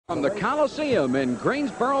From the Coliseum in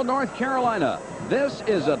Greensboro, North Carolina, this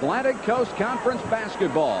is Atlantic Coast Conference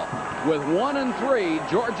basketball with 1-3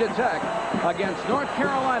 Georgia Tech against North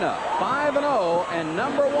Carolina, 5-0 and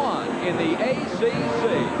number 1 in the ACC.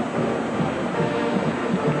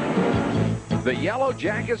 The Yellow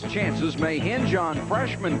Jackets' chances may hinge on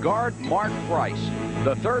freshman guard Mark Price,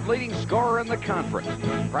 the third leading scorer in the conference.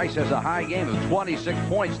 Price has a high game of 26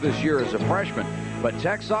 points this year as a freshman, but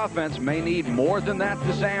Tech's offense may need more than that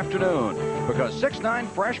this afternoon because 6'9"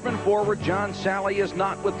 freshman forward John Salley is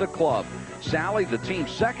not with the club. Salley, the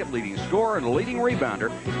team's second leading scorer and leading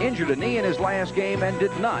rebounder, injured a knee in his last game and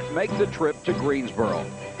did not make the trip to Greensboro.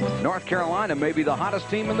 North Carolina may be the hottest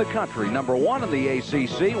team in the country, number 1 in the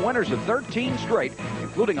ACC, winners of 13 straight,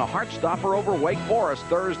 including a heart-stopper over Wake Forest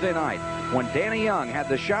Thursday night. When Danny Young had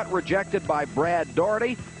the shot rejected by Brad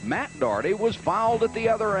Daugherty, Matt Daugherty was fouled at the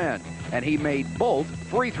other end, and he made both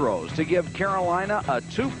free throws to give Carolina a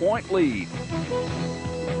 2-point lead.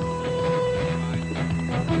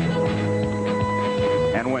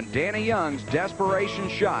 And when Danny Young's desperation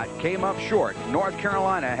shot came up short, North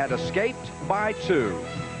Carolina had escaped by 2.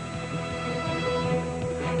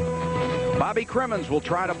 Bobby Cremins will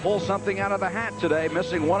try to pull something out of the hat today,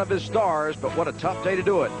 missing one of his stars, but what a tough day to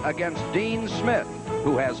do it against Dean Smith,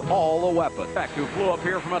 who has all the weapons. Who flew up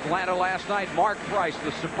here from Atlanta last night, Mark Price,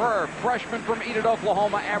 the superb freshman from Enid,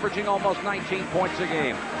 Oklahoma, averaging almost 19 points a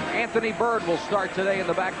game. Anthony Bird will start today in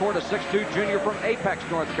the backcourt, a 6'2" junior from Apex,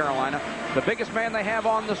 North Carolina. The biggest man they have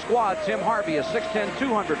on the squad, Tim Harvey, a 6'10",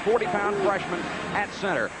 240-pound freshman at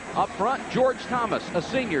center. Up front, George Thomas, a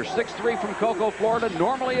senior, 6'3" from Cocoa, Florida,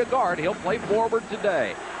 normally a guard. He'll play forward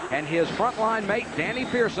today. And his frontline mate, Danny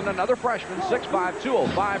Pearson, another freshman, 6'5",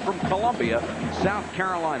 205 from Columbia, South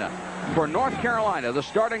Carolina. For North Carolina, the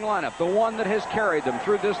starting lineup, the one that has carried them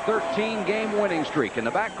through this 13-game winning streak. In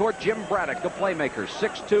the backcourt, Jim Braddock, the playmaker,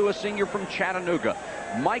 6'2", a senior from Chattanooga.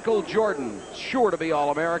 Michael Jordan, sure to be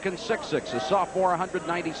All-American, 6'6", a sophomore,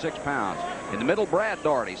 196 pounds. In the middle, Brad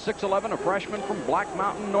Daugherty, 6'11", a freshman from Black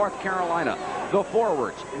Mountain, North Carolina. The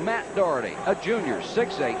forwards, Matt Daugherty, a junior,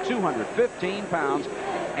 6'8", 215 pounds.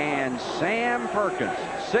 And Sam Perkins,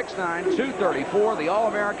 6'9", 234, the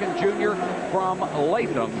All-American junior from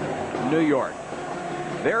Latham, New York.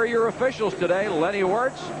 There are your officials today, Lenny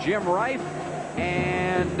Wirtz, Jim Reif,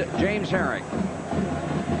 and James Herring.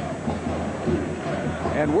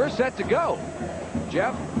 And we're set to go.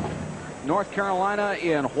 Jeff, North Carolina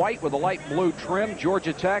in white with a light blue trim,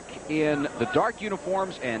 Georgia Tech in the dark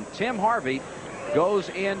uniforms, and Tim Harvey goes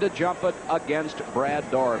in to jump it against Brad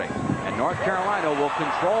Daugherty. And North Carolina will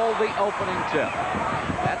control the opening tip.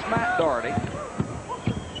 That's Matt Daugherty.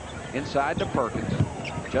 Inside to Perkins.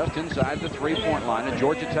 Just inside the three-point line. And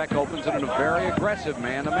Georgia Tech opens it in a very aggressive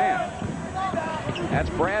man-to-man. That's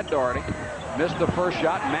Brad Daugherty. Missed the first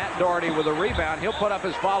shot. Matt Daugherty with a rebound. He'll put up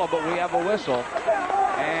his follow, but we have a whistle.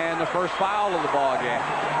 And the first foul of the ball game.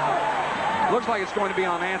 Looks like it's going to be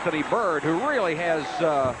on Anthony Bird, who really has...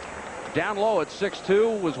 down low at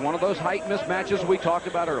 6'2", was one of those height mismatches we talked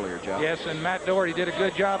about earlier, Joe. Yes, and Matt Daugherty did a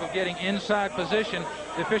good job of getting inside position.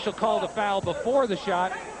 The official called a foul before the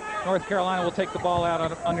shot. North Carolina will take the ball out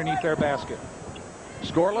underneath their basket.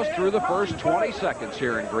 Scoreless through the first 20 seconds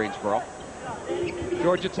here in Greensboro.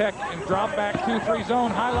 Georgia Tech in drop back 2-3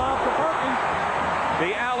 zone. High lob for Perkins.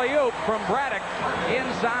 The alley-oop from Braddock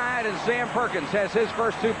inside, and Sam Perkins has his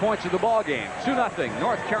first 2 points of the ball game. 2-0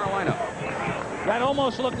 North Carolina. That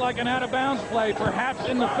almost looked like an out-of-bounds play. Perhaps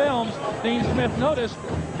in the films, Dean Smith noticed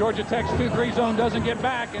Georgia Tech's 2-3 zone doesn't get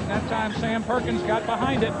back, and that time Sam Perkins got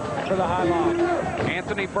behind it for the high lob.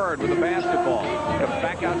 Anthony Bird with the basketball.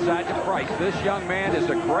 Back outside to Price. This young man is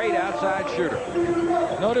a great outside shooter.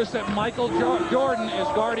 Notice that Michael Jordan is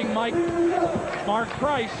guarding Mark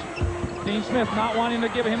Price. Dean Smith not wanting to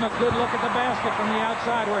give him a good look at the basket from the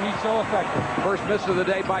outside where he's so effective. First miss of the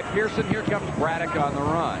day by Pearson. Here comes Braddock on the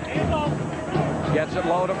run. Gets it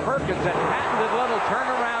low to Perkins, and patented little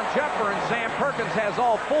turnaround jumper, and Sam Perkins has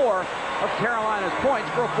all 4 of Carolina's points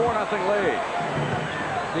for a 4-0 lead.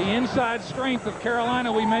 The inside strength of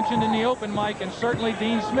Carolina we mentioned in the open, Mike, and certainly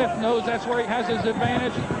Dean Smith knows that's where he has his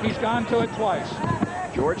advantage. He's gone to it twice.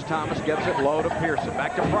 George Thomas gets it low to Pearson.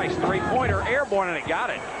 Back to Price, three-pointer, airborne, and it got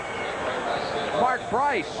it. Mark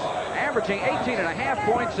Price averaging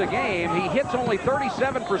 18.5 points a game. He hits only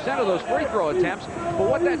 37% of those free throw attempts, but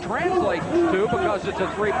what that translates to, because it's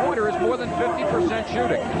a three-pointer, is more than 50%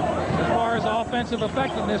 shooting. As far as offensive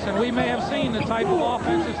effectiveness, and we may have seen the type of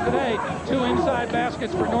offenses today, 2 inside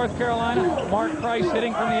baskets for North Carolina, Mark Price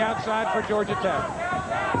hitting from the outside for Georgia Tech.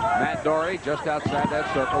 Matt Daugherty just outside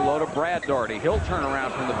that circle, low to Brad Daugherty. He'll turn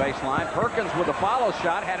around from the baseline. Perkins with a follow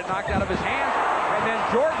shot, had it knocked out of his hands, And then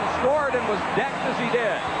Jordan scored and was decked as he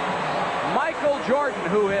did. Michael Jordan,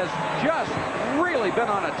 who has just really been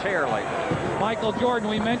on a tear lately. Michael Jordan,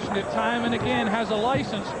 we mentioned it time and again, has a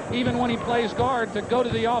license, even when he plays guard, to go to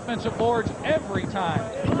the offensive boards every time.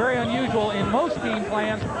 Very unusual in most team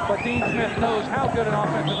plans, but Dean Smith knows how good an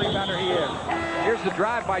offensive rebounder he is. Here's the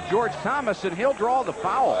drive by George Thomas, and he'll draw the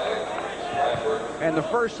foul. And the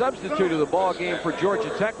first substitute of the ball game for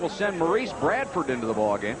Georgia Tech will send Maurice Bradford into the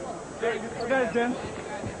ball game.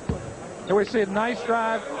 Here we see a nice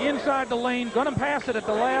drive inside the lane. Going to pass it at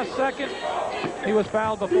the last second. He was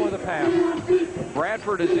fouled before the pass.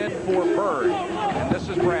 Bradford is in for Bird. And this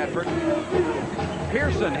is Bradford.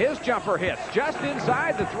 Pearson, his jumper hits just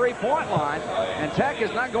inside the three-point line. And Tech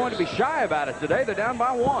is not going to be shy about it today. They're down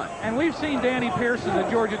by 1. And we've seen Danny Pearson, the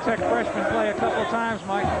Georgia Tech freshman, play a couple of times,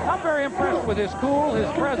 Mike. I'm very impressed with his cool, his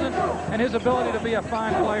presence, and his ability to be a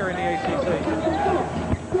fine player in the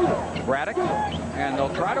ACC. Braddock, and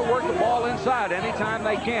they'll try to work the ball inside anytime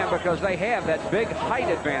they can because they have that big height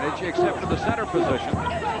advantage except for the center position.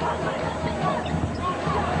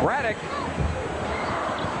 Braddock.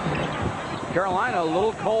 Carolina a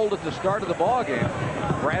little cold at the start of the ball game.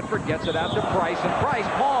 Bradford gets it out to Price, and Price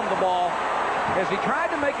palmed the ball as he tried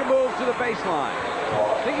to make a move to the baseline.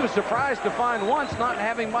 I think he was surprised to find once not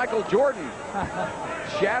having Michael Jordan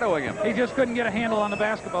shadowing him. He just couldn't get a handle on the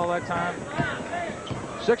basketball that time.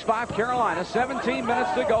 6-5 Carolina, 17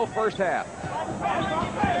 minutes to go first half.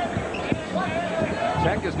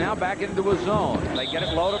 Tech is now back into a zone. They get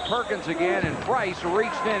it low to Perkins again, and Price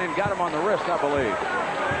reached in and got him on the wrist, I believe.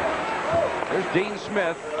 There's Dean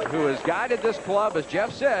Smith, who has guided this club, as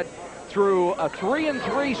Jeff said, through a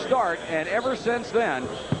 3-3 start, and ever since then,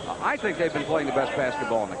 I think they've been playing the best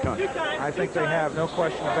basketball in the country. I think they have, no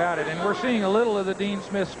question about it. And we're seeing a little of the Dean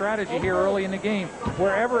Smith strategy here early in the game.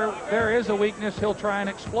 Wherever there is a weakness, he'll try and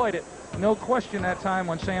exploit it. No question that time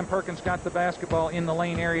when Sam Perkins got the basketball in the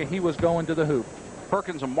lane area, he was going to the hoop.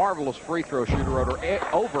 Perkins, a marvelous free throw shooter,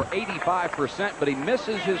 over 85%, but he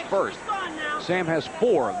misses his first. Sam has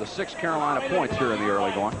 4 of the 6 Carolina points here in the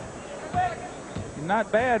early going.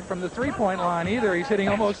 Not bad from the three-point line either. He's hitting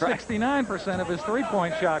almost 69% of his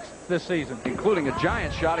three-point shots this season, including a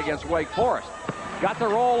giant shot against Wake Forest. Got the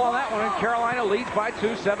roll on that one, and Carolina leads by 2,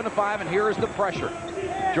 7-5, and here is the pressure.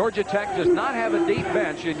 Georgia Tech does not have a deep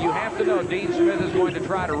bench, and you have to know Dean Smith is going to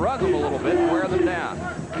try to run them a little bit and wear them down.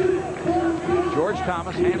 George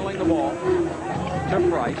Thomas handling the ball to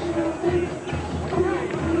Price.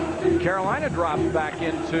 Carolina drops back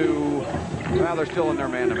into, well, they're still in their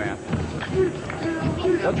man-to-man.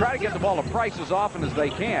 They'll try to get the ball to Price as often as they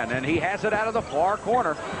can, and he has it out of the far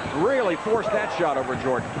corner. Really forced that shot over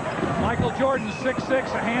Jordan. Michael Jordan, 6'6",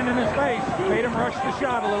 a hand in his face. Made him rush the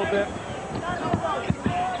shot a little bit.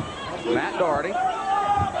 Matt Doherty.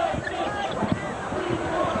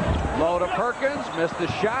 Low to Perkins, missed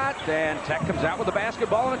the shot, and Tech comes out with the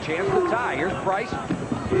basketball and a chance to tie. Here's Price.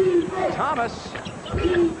 Thomas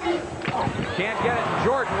can't get it.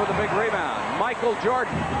 Jordan with a big rebound. Michael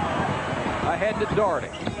Jordan ahead to Doherty.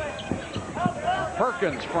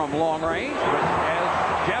 Perkins from long range, but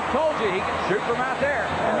as Jeff told you, he can shoot from out there.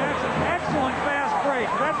 And that's an excellent fast break.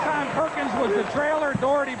 That time Perkins was the trailer.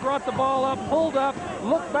 Doherty brought the ball up, pulled up,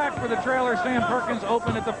 looked back for the trailer. Sam Perkins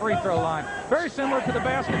open at the free throw line. Very similar to the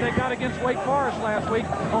basket they got against Wake Forest last week,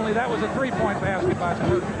 only that was a three-point basket by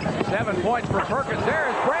Perkins. 7 points for Perkins. There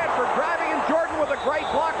is Bradford driving, and Jordan with a great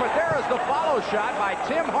block, but there is the follow shot by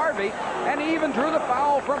Tim Harvey, and he even drew the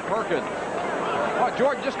foul from Perkins. Oh,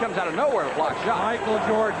 Jordan just comes out of nowhere to block shot. Michael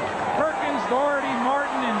Jordan. Perkins, Doherty,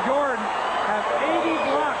 Martin, and Jordan have 80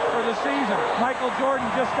 blocks for the season. Michael Jordan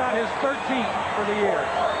just got his 13th for the year.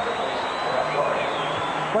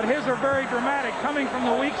 But his are very dramatic. Coming from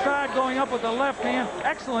the weak side, going up with the left hand.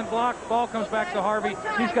 Excellent block. Ball comes back to Harvey.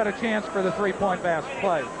 He's got a chance for the three-point basket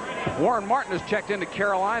play. Warren Martin has checked into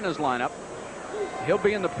Carolina's lineup. He'll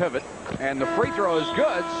be in the pivot, and the free throw is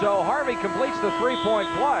good, so Harvey completes the three-point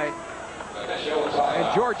play.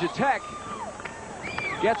 And Georgia Tech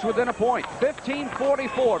gets within a point.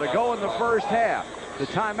 15:44 to go in the first half. The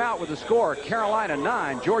timeout with the score, Carolina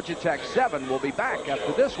 9, Georgia Tech 7. We'll be back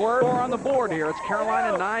after this word. Score on the board here. It's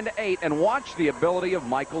Carolina 9-8, and watch the ability of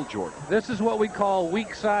Michael Jordan. This is what we call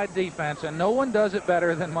weak side defense, and no one does it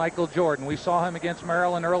better than Michael Jordan. We saw him against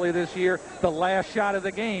Maryland early this year. The last shot of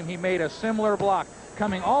the game, he made a similar block,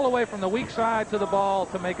 coming all the way from the weak side to the ball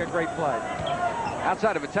to make a great play.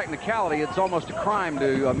 Outside of a technicality, it's almost a crime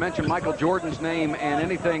to mention Michael Jordan's name and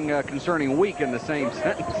anything concerning weak in the same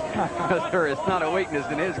sentence, because there is not a weakness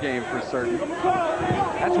in his game for certain.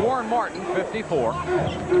 That's Warren Martin, 54.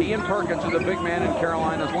 Ian Perkins is the big man in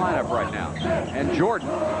Carolina's lineup right now. And Jordan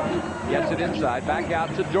gets it inside, back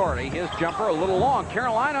out to Doherty. His jumper a little long.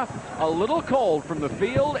 Carolina a little cold from the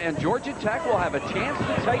field, and Georgia Tech will have a chance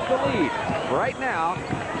to take the lead. Right now,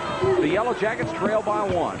 the Yellow Jackets trail by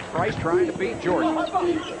 1. Price trying to beat Jordan.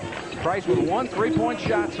 Price with 1 3-point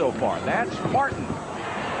shot so far. That's Martin,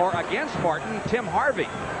 or against Martin, Tim Harvey.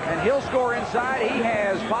 And he'll score inside. He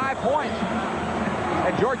has 5 points.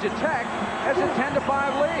 And Georgia Tech has a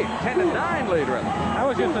 10-5 lead. 10-9 lead, rather. That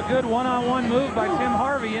was just a good one-on-one move by Tim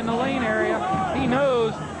Harvey in the lane area. He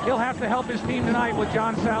knows he'll have to help his team tonight with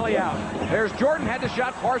John Sally out. There's Jordan, had the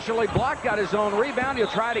shot partially blocked, got his own rebound. He'll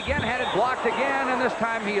try it again, had it blocked again, and this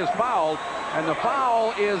time he is fouled. And the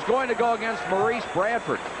foul is going to go against Maurice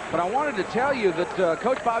Bradford. But I wanted to tell you that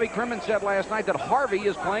Coach Bobby Cremins said last night that Harvey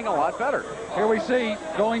is playing a lot better. Here we see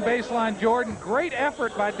going baseline Jordan. Great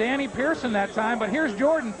effort by Danny Pearson that time, but here's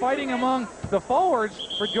Jordan fighting among the forwards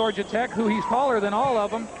for Georgia Tech, who he's taller than all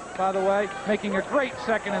of them, by the way, making a great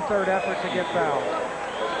second and third effort to get fouled.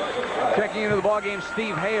 Checking into the ballgame,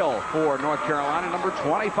 Steve Hale for North Carolina, number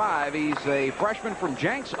 25. He's a freshman from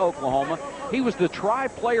Jenks, Oklahoma. He was the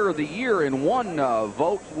Tri-Player of the Year in one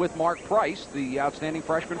vote with Mark Price, the outstanding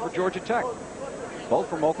freshman for Georgia Tech. Both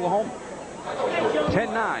from Oklahoma.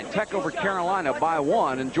 10-9, Tech over Carolina by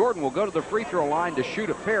 1, and Jordan will go to the free throw line to shoot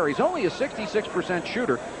a pair. He's only a 66%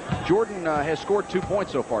 shooter. Jordan has scored 2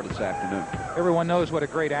 points so far this afternoon. Everyone knows what a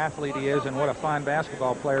great athlete he is and what a fine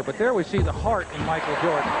basketball player, but there we see the heart in Michael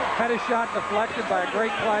Jordan. Had his shot deflected by a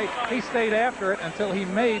great play. He stayed after it until he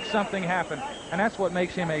made something happen, and that's what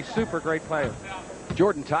makes him a super great player.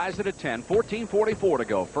 Jordan ties it at 10, 14:44 to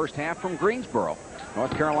go. First half from Greensboro.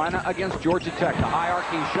 North Carolina against Georgia Tech. The high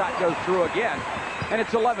arcing shot goes through again, and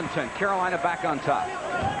it's 11-10. Carolina back on top.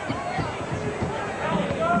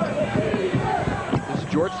 This is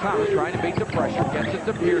George Thomas trying to beat the pressure. Gets it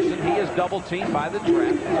to Pearson. He is double teamed by the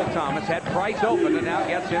trap. But Thomas had Price open and now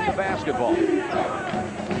gets him the basketball.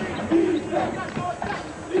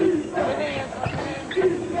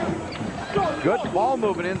 Good ball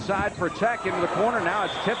movement inside for Tech into the corner. Now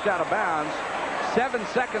it's tipped out of bounds. 7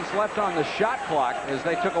 seconds left on the shot clock as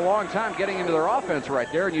they took a long time getting into their offense right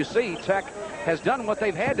there. And you see Tech has done what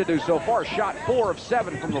they've had to do so far. Shot 4 of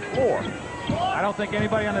 7 from the floor. I don't think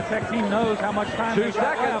anybody on the Tech team knows how much time 2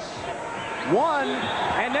 seconds. 1,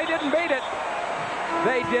 and they didn't beat it.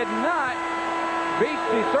 They did not beat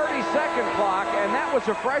the 30-second clock, and that was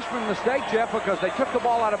a freshman mistake, Jeff, because they took the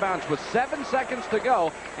ball out of bounds with 7 seconds to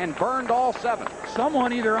go and burned all 7.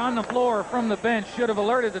 Someone either on the floor or from the bench should have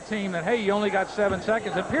alerted the team that, hey, you only got 7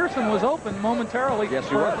 seconds. And Pearson was open momentarily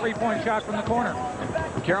for a 3-point shot from the corner.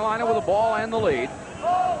 Carolina with the ball and the lead.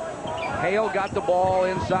 Hale got the ball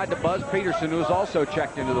inside to Buzz Peterson, who's also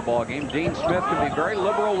checked into the ballgame. Dean Smith can be very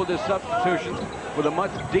liberal with his substitutions with a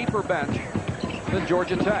much deeper bench than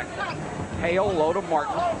Georgia Tech. Hale low to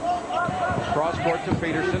Martin. Cross court to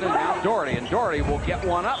Peterson, and now Doherty. And Doherty will get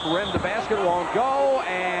one up. Rim the basket won't go,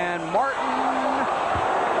 and Martin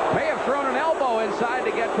may have thrown an elbow inside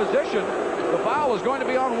to get position. The foul was going to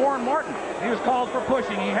be on Warren Martin. He was called for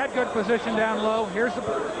pushing. He had good position down low. Here's a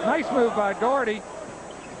nice move by Doherty.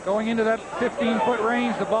 Going into that 15-foot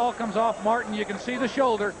range, the ball comes off Martin. You can see the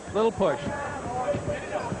shoulder. Little push.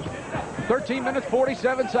 13 minutes,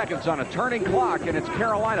 47 seconds on a turning clock, and it's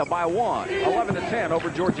Carolina by 1. 11-10 over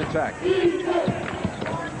Georgia Tech.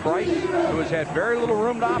 Price, who has had very little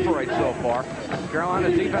room to operate so far.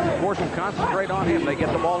 Carolina's defense, of course, will concentrate on him. They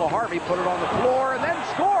get the ball to Harvey, put it on the floor, and then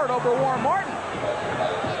scored over Warren Martin.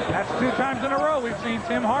 That's 2 times in a row we've seen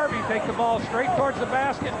Tim Harvey take the ball straight towards the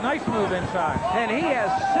basket. Nice move inside. And he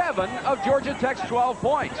has 7 of Georgia Tech's 12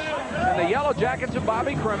 points. And the Yellow Jackets of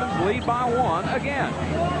Bobby Cremins lead by 1 again.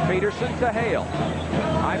 Peterson to Hale.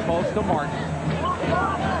 High post to Martin.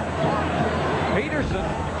 Peterson,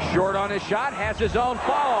 short on his shot, has his own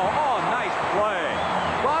follow. Oh, nice play.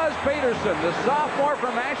 Buzz Peterson, the sophomore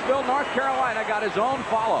from Asheville, North Carolina, got his own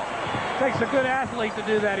follow. Takes a good athlete to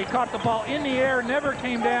do that. He caught the ball in the air, never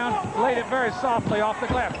came down, laid it very softly off the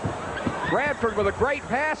glass. Bradford with a great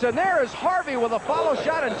pass, and there is Harvey with a follow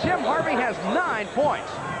shot, and Tim Harvey has 9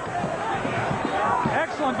 points.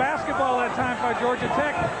 Excellent basketball that time by Georgia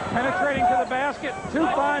Tech, penetrating to the basket, 2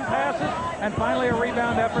 fine passes, and finally a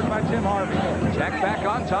rebound effort by Tim Harvey. Tech back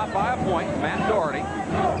on top by a point. Matt Doherty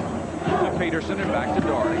to Peterson and back to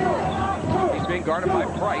Doherty. He's being guarded by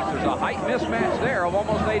Price. There's a height mismatch there of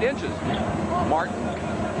almost 8 inches. Martin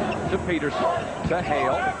to Peterson to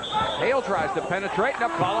Hale. Hale tries to penetrate, and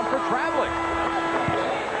they'll call him for traveling.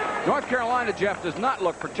 North Carolina, Jeff, does not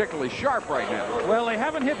look particularly sharp right now. Well, they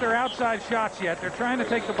haven't hit their outside shots yet. They're trying to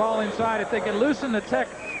take the ball inside. If they can loosen the Tech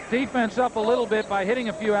defense up a little bit by hitting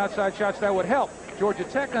a few outside shots, that would help. Georgia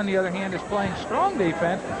Tech, on the other hand, is playing strong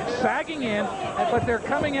defense, sagging in, but they're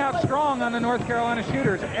coming out strong on the North Carolina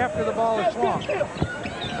shooters after the ball is swung.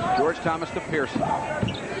 George Thomas to Pearson.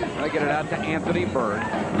 They get it out to Anthony Bird,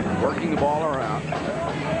 working the ball around.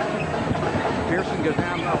 Pearson goes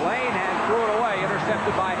down the lane and threw it away.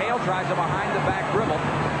 Intercepted by Hale. Tries a behind-the-back dribble.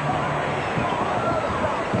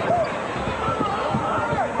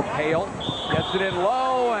 Hale gets it in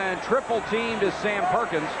low, and triple teamed is Sam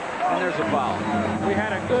Perkins, and there's a foul. We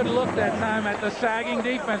had a good look that time at the sagging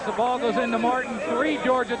defense. The ball goes into Martin. 3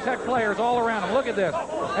 Georgia Tech players all around him. Look at this.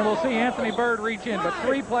 And we'll see Anthony Bird reach in, but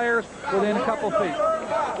 3 players within a couple feet.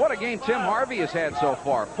 What a game Tim Harvey has had so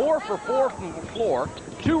far. 4 for 4 from the floor,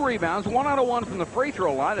 2 rebounds, 1 out of 1 from the free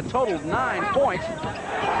throw line, a total of 9 points.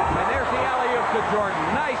 And there's the alley-oop to Jordan.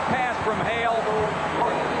 Nice pass from Hale.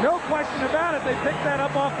 No question about it. They picked that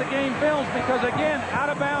up off the game films because, again, out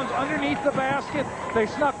of bounds underneath the basket. They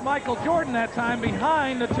snuck Michael Jordan that time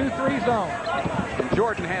behind the 2-3 zone.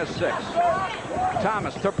 Jordan has 6.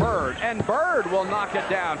 Thomas to Bird, and Bird will knock it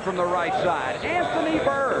down from the right side. Anthony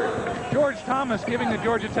Bird. George Thomas giving the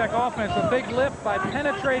Georgia Tech offense a big lift by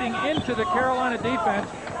penetrating into the Carolina defense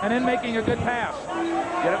and then making a good pass.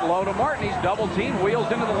 Get it low to Martin. He's double-teamed,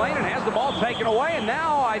 wheels into the lane, and has the ball taken away. And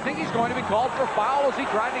now I think he's going to be called for foul as he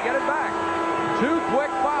tried to get it back. 2 quick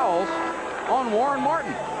fouls on Warren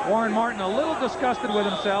Martin. Warren Martin a little disgusted with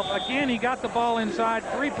himself. Again, he got the ball inside.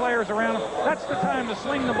 3 players around him. That's the time to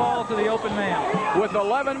sling the ball to the open man. With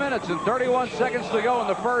 11 minutes and 31 seconds to go in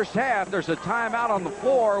the first half, there's a timeout on the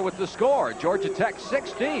floor with the score. Georgia Tech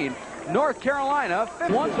 16, North Carolina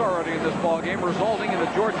once already in this ball game, resulting in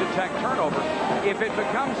a Georgia Tech turnover. If it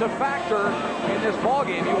becomes a factor in this ball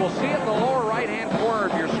game, you will see it in the lower right-hand corner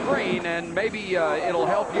of your screen, and maybe it'll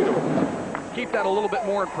help you to keep that a little bit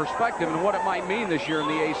more in perspective and what it might mean this year in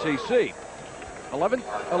the ACC.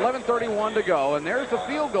 11:31 to go, and there's the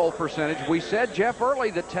field goal percentage. We said, Jeff,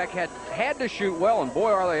 early that Tech had to shoot well, and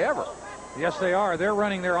boy, are they ever. Yes, they are. They're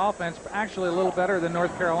running their offense actually a little better than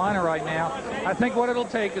North Carolina right now. I think what it'll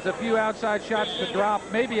take is a few outside shots to drop,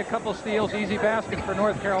 maybe a couple steals, easy baskets for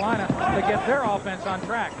North Carolina to get their offense on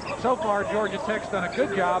track. So far, Georgia Tech's done a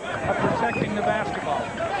good job of protecting the basketball.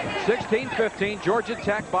 16-15, Georgia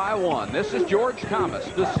Tech by 1. This is George Thomas,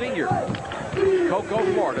 the senior. Cocoa,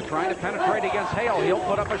 Florida, trying to penetrate against Hale. He'll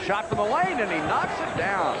put up a shot from the lane, and he knocks it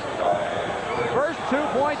down. First 2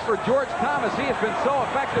 points for George Thomas. He has been so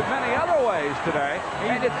effective many other ways today.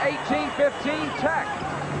 And it's 18-15 Tech.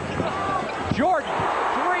 Jordan,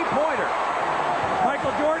 3-pointer.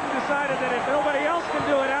 Michael Jordan decided that if nobody else can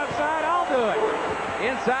do it outside, I'll do it.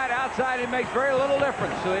 Inside, outside, it makes very little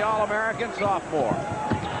difference to the All-American sophomore.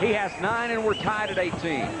 He has 9, and we're tied at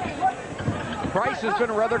 18. Price has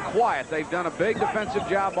been rather quiet. They've done a big defensive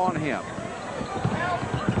job on him.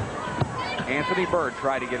 Anthony Bird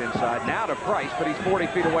tried to get inside. Now to Price, but he's 40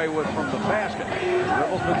 feet away from the basket.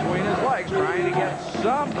 Dribbles between his legs, trying to get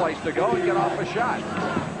some place to go and get off a shot.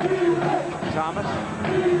 Thomas,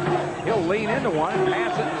 he'll lean into one and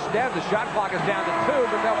pass it instead. The shot clock is down to 2,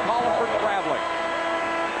 but they'll call him for traveling.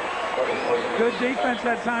 Good defense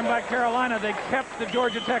that time by Carolina. They kept the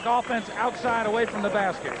Georgia Tech offense outside, away from the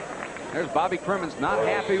basket. There's Bobby Cremins, not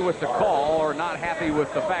happy with the call, or not happy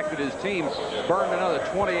with the fact that his team burned another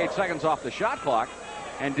 28 seconds off the shot clock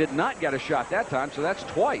and did not get a shot that time, so that's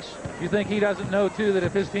twice. You think he doesn't know, too, that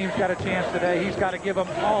if his team's got a chance today, he's got to give them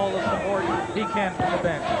all the support he can from the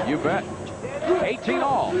bench? You bet. 18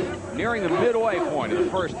 all, nearing the midway point of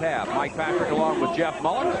the first half. Mike Patrick along with Jeff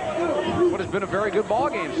Mullins. What has been a very good ball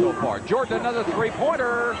game so far. Jordan, another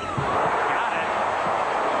 3-pointer. Got it.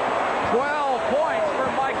 12 points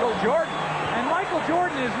for Michael Jordan. And Michael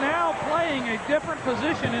Jordan is now playing a different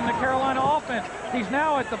position in the Carolina offense. He's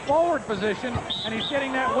now at the forward position, and he's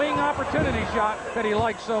getting that wing opportunity shot that he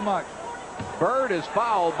likes so much. Bird is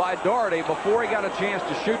fouled by Doherty before he got a chance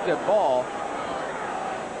to shoot that ball.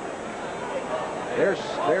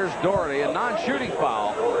 There's Doherty, a non-shooting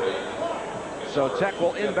foul. So Tech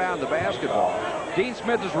will inbound the basketball. Dean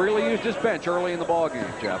Smith has really used his bench early in the ball game,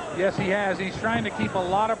 Jeff. Yes, he has. He's trying to keep a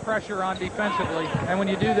lot of pressure on defensively, and when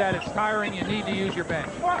you do that, it's tiring. You need to use your bench.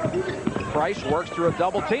 Price works through a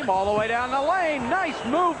double team all the way down the lane. Nice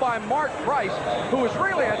move by Mark Price, who is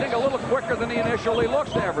really, I think, a little quicker than he initially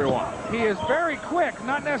looks to everyone. He is very quick,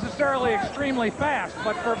 not necessarily extremely fast,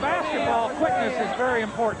 but for basketball, quickness is very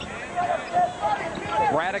important.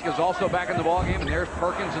 Braddock is also back in the ballgame, and there's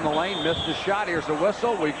Perkins in the lane. Missed the shot. Here's the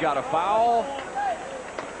whistle. We've got a foul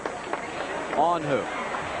on who?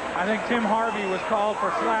 I think Tim Harvey was called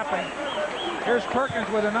for slapping. Here's Perkins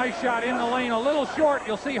with a nice shot in the lane, a little short.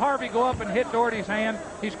 You'll see Harvey go up and hit Doherty's hand.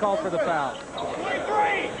 He's called for the foul.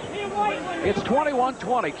 It's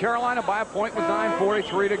 21-20. Carolina by a point with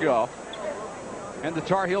 9:43 to go. And the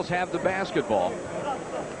Tar Heels have the basketball.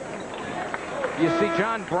 You see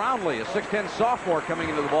John Brownlee, a 6'10 sophomore, coming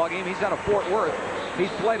into the ballgame. He's out of Fort Worth. He's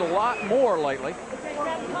played a lot more lately.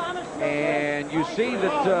 And you see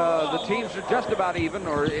that the teams are just about even,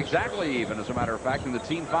 or exactly even, as a matter of fact, in the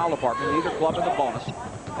team foul department. Neither club in the bonus.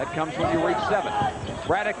 That comes when you reach 7.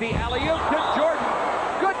 Braddock the alley-oop to Jordan.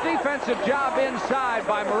 Good defensive job inside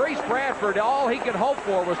by Maurice Bradford. All he could hope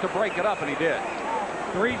for was to break it up, and he did.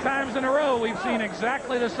 3 times in a row, we've seen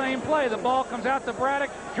exactly the same play. The ball comes out to Braddock.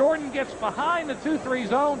 Jordan gets behind the 2-3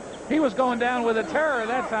 zone. He was going down with a terror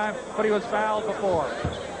that time, but he was fouled before.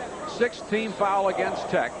 6th team foul against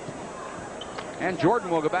Tech. And Jordan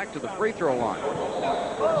will go back to the free throw line.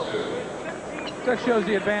 That shows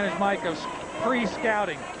the advantage, Mike, of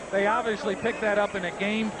pre-scouting. They obviously picked that up in a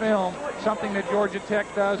game film, something that Georgia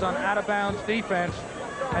Tech does on out-of-bounds defense,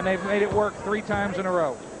 and they've made it work 3 times in a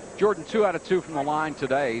row. Jordan 2 out of 2 from the line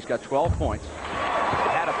today. He's got 12 points.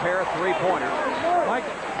 Had a pair of 3-pointers.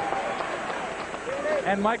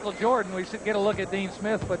 Michael Jordan, we should get a look at Dean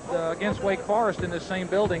Smith, but against Wake Forest in the same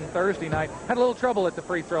building Thursday night, had a little trouble at the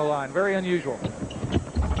free throw line. Very unusual.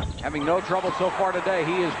 Having no trouble so far today.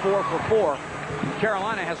 He is 4 for 4.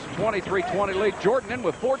 Carolina has a 23-20 lead. Jordan in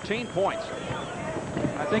with 14 points.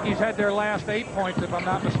 I think he's had their last 8 points, if I'm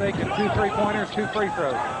not mistaken. 2 3-pointers, 2 free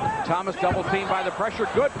throws. Thomas double teamed by the pressure.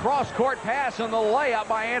 Good cross-court pass and the layup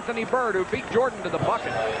by Anthony Bird, who beat Jordan to the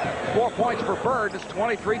bucket. 4 points for Bird. It's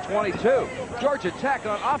 23-22. Georgia Tech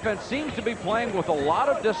on offense seems to be playing with a lot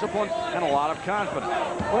of discipline and a lot of confidence.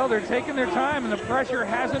 Well, they're taking their time, and the pressure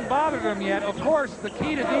hasn't bothered them yet. Of course, the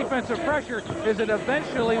key to defensive pressure is it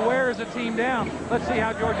eventually wears a team down. Let's see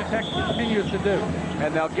how Georgia Tech continues to do.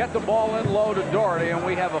 And they'll get the ball in low to Doherty, and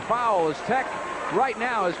we have a foul as Tech right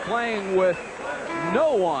now is playing with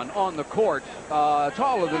no one on the court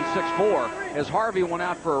taller than 6'4", as Harvey went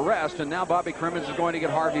out for a rest, and now Bobby Cremins is going to get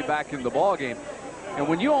Harvey back in the ball game. And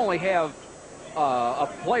when you only have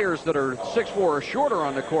players that are 6'4" or shorter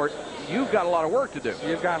on the court, you've got a lot of work to do.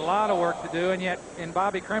 You've got a lot of work to do, and yet in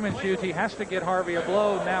Bobby Cremins' shoes, he has to get Harvey a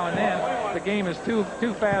blow now and then. The game is too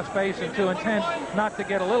fast-paced and too intense not to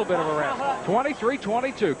get a little bit of a rest.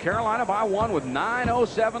 23-22. Carolina by 1 with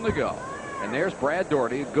 9:07 to go. And there's Brad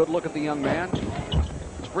Doherty. Good look at the young man.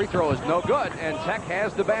 His free throw is no good, and Tech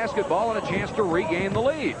has the basketball and a chance to regain the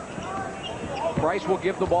lead. Price will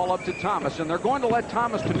give the ball up to Thomas, and they're going to let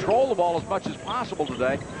Thomas control the ball as much as possible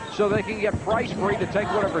today so they can get Price free to take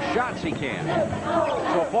whatever shots he can.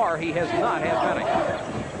 So far, he has not had many.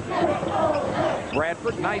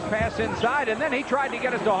 Bradford, nice pass inside, and then he tried to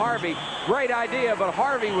get it to Harvey. Great idea, but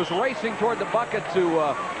Harvey was racing toward the bucket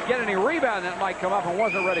to get any rebound that might come up and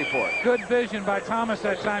wasn't ready for it. Good vision by Thomas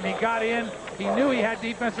that time. He got in. He knew he had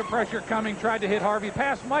defensive pressure coming, tried to hit Harvey.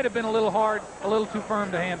 Pass might have been a little hard, a little too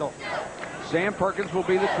firm to handle. Sam Perkins will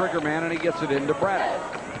be the trigger man, and he gets it into Braddock.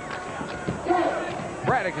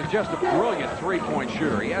 Braddock is just a brilliant 3-point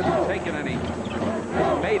shooter. He hasn't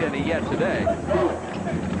made any yet today.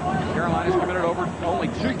 Carolina's committed over only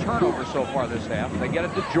 2 turnovers so far this half. They get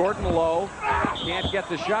it to Jordan low. Can't get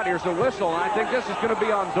the shot. Here's the whistle, and I think this is going to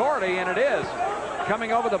be on Doherty, and it is.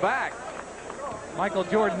 Coming over the back. Michael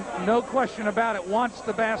Jordan, no question about it, wants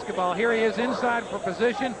the basketball. Here he is inside for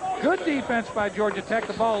position. Good defense by Georgia Tech.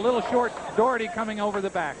 The ball a little short. Doherty coming over the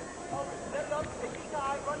back.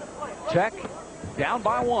 Tech down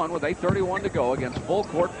by 1 with 8:31 to go against full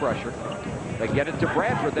court pressure. They get it to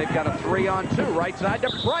Bradford. They've got a 3-on-2 right side to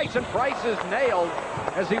Price, and Price is nailed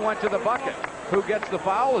as he went to the bucket. Who gets the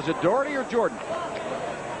foul? Is it Doherty or Jordan?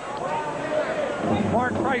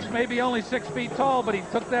 Mark Price may be only 6 feet tall, but he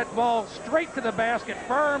took that ball straight to the basket.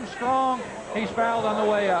 Firm, strong. He's fouled on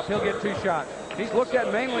the way up. He'll get 2 shots. He's looked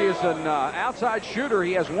at mainly as an outside shooter.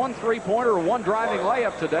 He has 1 3-pointer, 1 driving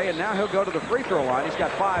layup today, and now he'll go to the free throw line. He's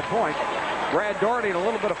got 5 points. Brad Doherty in a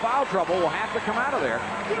little bit of foul trouble will have to come out of there.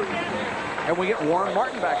 And we get Warren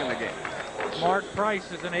Martin back in the game. Mark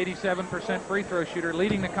Price is an 87% free throw shooter,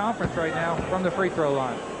 leading the conference right now from the free throw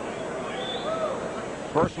line.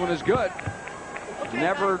 First one is good.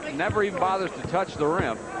 Never even bothers to touch the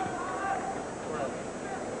rim.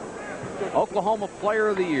 Oklahoma Player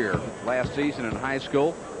of the Year last season in high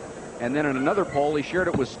school. And then in another poll, he shared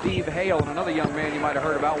it with Steve Hale and another young man you might have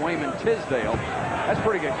heard about, Wayman Tisdale. That's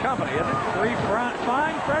pretty good company, isn't it? 3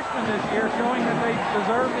 fine freshmen this year, showing that they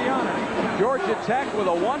deserve the honor. Georgia Tech with a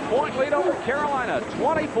 1-point lead over Carolina,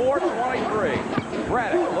 24-23.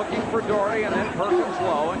 Braddock looking for Doherty, and then Perkins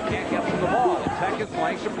low and can't get to the ball. Tech is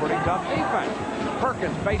playing some pretty tough defense.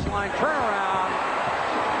 Perkins baseline turnaround.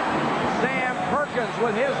 Sam Perkins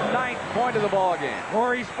with his 9th point of the ball game.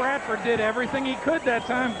 Maurice Bradford did everything he could that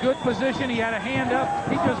time. Good position. He had a hand up.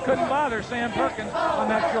 He just couldn't bother Sam Perkins on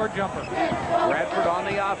that short jumper. Bradford on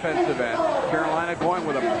the offensive end. Carolina going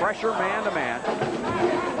with a pressure man-to-man.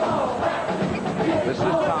 This is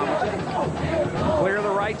Thomas. Clear the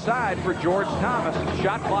right side for George Thomas.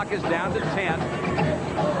 Shot clock is down to 10.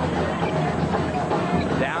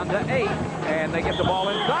 Down to 8. And they get the ball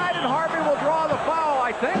inside, and Harvey will draw the foul,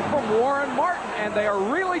 I think, from Warren Martin. And they are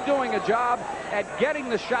really doing a job at getting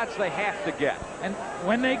the shots they have to get. And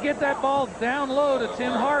when they get that ball down low to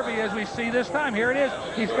Tim Harvey, as we see this time, here it is.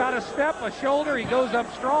 He's got a step, a shoulder. He goes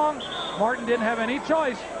up strong. Martin didn't have any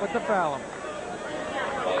choice but to foul him.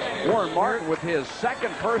 Warren Martin with his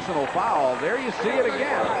 2nd personal foul. There you see it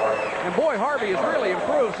again. And boy, Harvey has really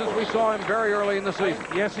improved since we saw him very early in the season.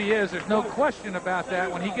 Yes, he is. There's no question about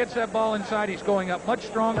that. When he gets that ball inside, he's going up much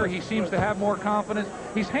stronger. He seems to have more confidence.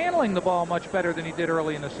 He's handling the ball much better than he did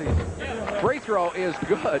early in the season. Free throw is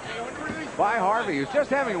good by Harvey, who's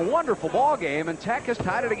just having a wonderful ball game, and Tech has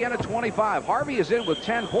tied it again at 25. Harvey is in with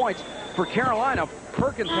 10 points for Carolina.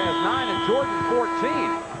 Perkins has 9 and Jordan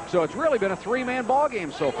 14. So it's really been a 3-man ball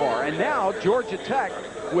game so far. And now Georgia Tech,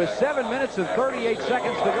 with 7 minutes and 38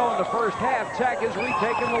 seconds to go in the first half, Tech is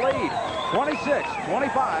retaking the lead.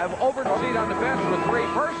 26-25 over the seat on the bench with 3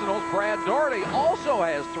 personals. Brad Doherty also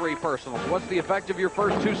has 3 personals. What's the effect of your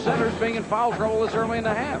first 2 centers being in foul trouble this early in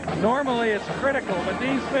the half? Normally it's critical, but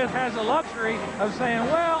Dean Smith has the luxury of saying,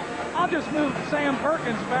 well, I'll just move Sam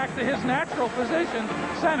Perkins back to his natural position,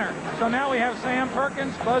 center. So now we have Sam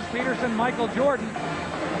Perkins, Buzz Peterson, Michael Jordan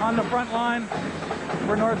on the front line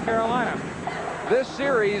for North Carolina. This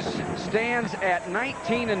series stands at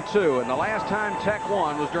 19-2, and the last time Tech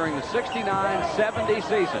won was during the 69-70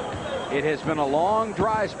 season. It has been a long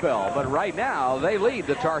dry spell, but right now they lead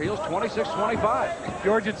the Tar Heels 26-25.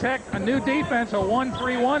 Georgia Tech, a new defense, a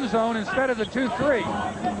 1-3-1 zone instead of the 2-3.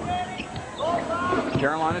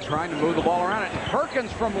 Carolina trying to move the ball around it.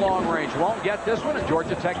 Perkins from long range won't get this one, and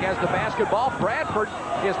Georgia Tech has the basketball. Bradford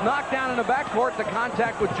is knocked down in the backcourt. The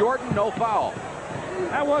contact with Jordan, no foul.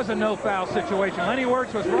 That was a no-foul situation. Lenny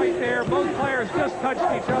Wirtz was right there. Both players just touched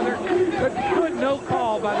each other. Good no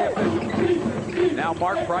call by the official. Now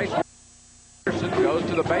Mark Price goes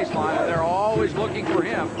to the baseline, and they're always looking for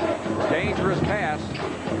him. Dangerous pass.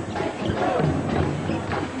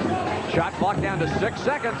 Shot clock down to 6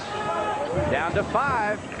 seconds. Down to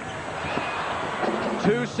 5.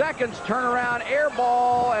 2 seconds. Turnaround air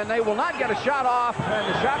ball, and they will not get a shot off, and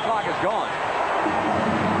the shot clock is gone.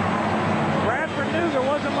 Bradford knew there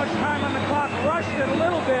wasn't much time on the clock. Rushed it a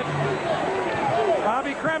little bit.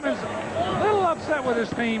 Bobby Cremins a little upset with his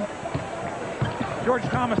team. George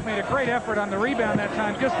Thomas made a great effort on the rebound that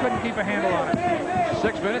time. Just couldn't keep a handle on it.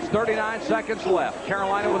 6 minutes, 39 seconds left.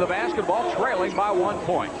 Carolina with the basketball, trailing by 1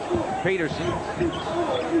 point. Peterson.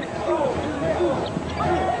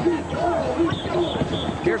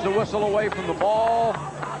 Here's a whistle away from the ball.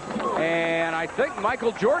 And I think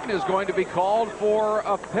Michael Jordan is going to be called for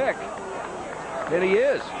a pick. And he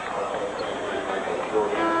is.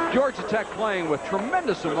 Georgia Tech playing with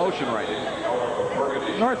tremendous emotion right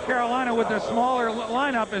now. North Carolina with the smaller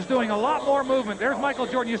lineup is doing a lot more movement. There's Michael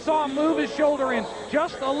Jordan. You saw him move his shoulder in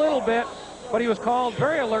just a little bit, but he was called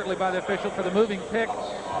very alertly by the official for the moving pick.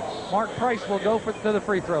 Mark Price will go to the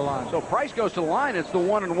free throw line. So Price goes to the line. It's the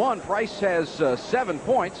 1-and-1. Price has 7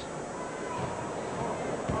 points.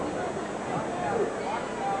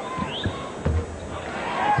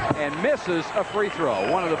 And misses a free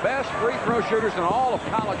throw. One of the best free throw shooters in all of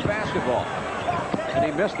college basketball. And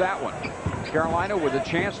he missed that one. Carolina with a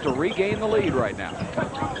chance to regain the lead right now.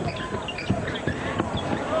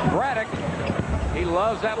 Braddock, he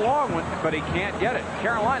loves that long one, but he can't get it.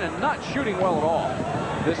 Carolina not shooting well at all.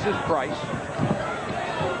 This is Price.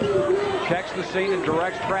 Checks the scene and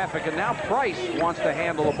directs traffic, and now Price wants to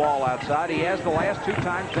handle the ball outside. He has the last 2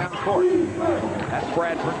 times down the court. That's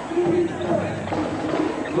Bradford.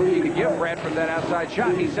 Looking to give Bradford that outside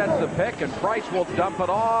shot. He sets the pick, and Price will dump it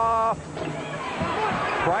off.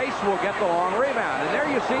 Price will get the long rebound. And there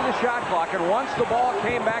you see the shot clock. And once the ball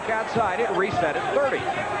came back outside, it reset at 30.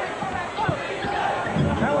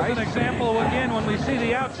 That was an example of, again, when we see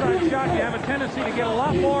the outside shot, you have a tendency to get a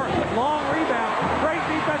lot more long rebound. Great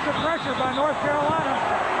defensive pressure by North Carolina.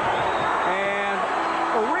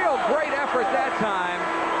 effort that time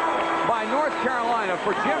by North Carolina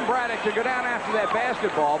for Jim Braddock to go down after that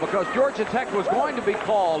basketball, because Georgia Tech was going to be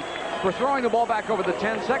called for throwing the ball back over the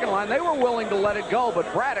 10-second line. They were willing to let it go,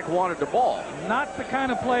 but Braddock wanted the ball. Not the kind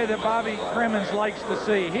of play that Bobby Cremins likes to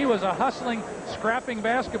see. He was a hustling, scrapping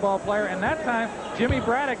basketball player, and that time Jimmy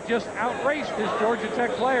Braddock just outraced his Georgia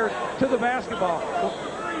Tech players to the basketball.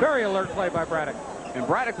 Very alert play by Braddock. And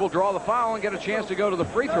Braddock will draw the foul and get a chance to go to the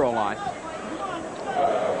free throw line.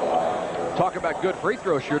 Talk about good free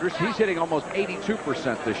throw shooters. He's hitting almost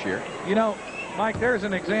 82% this year. You know, Mike, there's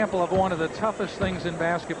an example of one of the toughest things in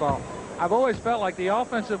basketball. I've always felt like the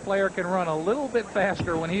offensive player can run a little bit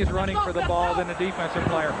faster when he's running for the ball than the defensive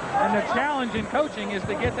player. And the challenge in coaching is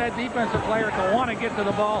to get that defensive player to want to get to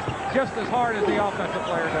the ball just as hard as the offensive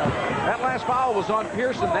player does. That last foul was on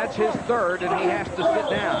Pearson. That's his third, and he has to sit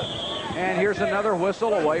down. And here's another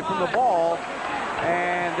whistle away from the ball.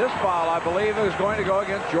 And this foul, I believe, is going to go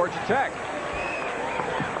against Georgia Tech.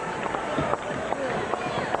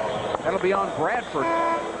 That'll be on Bradford.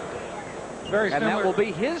 Very similar, and that will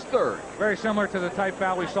be his third. Very similar to the type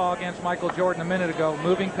foul we saw against Michael Jordan a minute ago.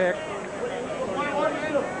 Moving pick.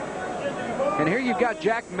 And here you've got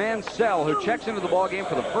Jack Mansell, who checks into the ballgame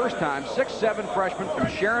for the first time. 6'7" freshman from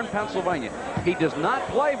Sharon, Pennsylvania. He does not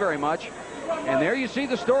play very much. And there you see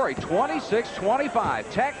the story.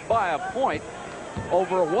 26-25. Tech by a point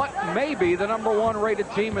over what may be the #1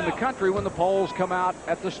 rated team in the country when the polls come out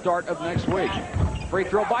at the start of next week. Free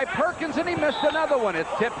throw by Perkins, and he missed another one. It's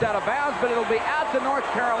tipped out of bounds, but it'll be out to North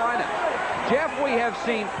Carolina. Jeff, we have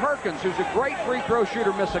seen Perkins, who's a great free throw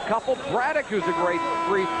shooter, miss a couple. Braddock, who's a great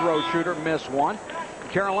free throw shooter, miss one.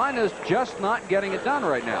 Carolina's just not getting it done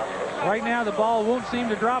right now. Right now, the ball won't seem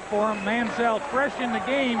to drop for him. Mansell, fresh in the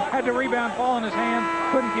game, had the rebound fall in his hand,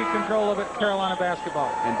 couldn't keep control of it. Carolina basketball.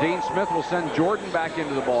 And Dean Smith will send Jordan back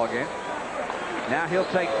into the ballgame. Now he'll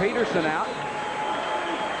take Peterson out.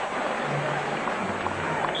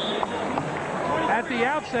 At the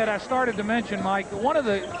outset, I started to mention, Mike, one of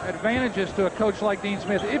the advantages to a coach like Dean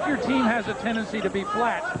Smith, if your team has a tendency to be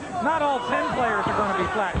flat, not all 10 players are going to be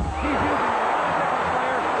flat. He's using a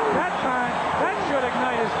player. That time, that should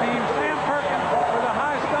ignite his team. Sam Perkins for the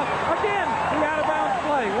high stuff. Again, the out-of-bounds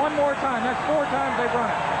play. One more time. That's 4 times they've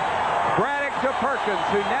run it. Braddock to Perkins,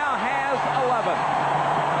 who now has 11.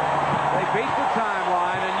 They beat the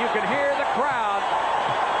timeline, and you can hear the crowd.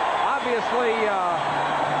 Obviously,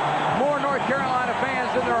 more North Carolina fans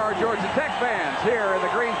than there are Georgia Tech fans here in the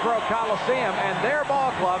Greensboro Coliseum, and their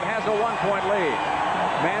ball club has a 1-point lead.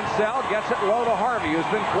 Mansell gets it low to Harvey, who's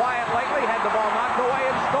been quiet lately, had the ball knocked away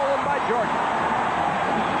and stolen by Jordan.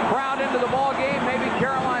 Crowd into the ball game, maybe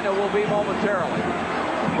Carolina will be momentarily.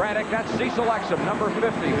 Braddock, that's Cecil Exum, number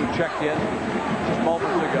 50, who checked in just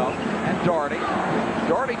moments ago, and Doherty.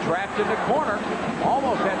 Doherty trapped in the corner,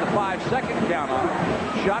 almost had the 5-second count on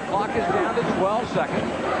it. Shot clock is down to 12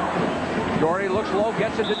 seconds. Doherty looks low,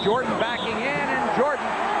 gets it to Jordan, backing in, and Jordan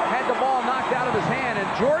had the ball knocked out of his hand,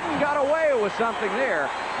 and Jordan got away with something there.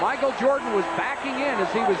 Michael Jordan was backing in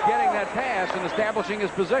as he was getting that pass and establishing his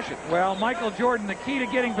position. Well, Michael Jordan, the key to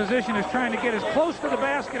getting position is trying to get as close to the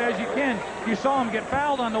basket as you can. You saw him get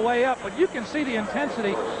fouled on the way up, but you can see the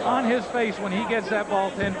intensity on his face when he gets that ball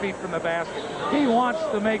 10 feet from the basket. He wants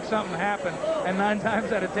to make something happen, and 9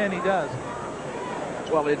 times out of 10 he does.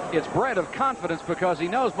 Well, it's bred of confidence because he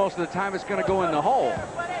knows most of the time it's going to go in the hole.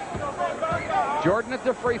 Jordan at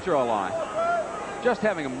the free throw line, just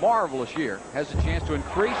having a marvelous year, has a chance to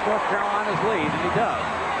increase North Carolina's lead, and he does.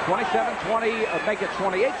 27-20, make it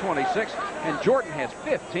 28-26, and Jordan has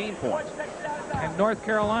 15 points. And North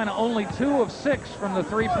Carolina only 2 of 6 from the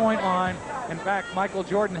 3-point line. In fact, Michael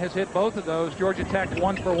Jordan has hit both of those. Georgia Tech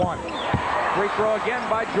 1 for 1. Free throw again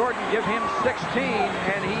by Jordan, give him 16,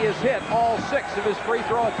 and he has hit all 6 of his free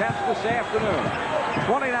throw attempts this afternoon.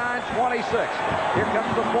 29-26. Here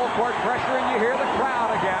comes the full court pressure, and you hear the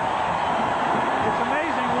crowd again. It's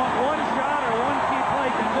amazing what one shot or one key play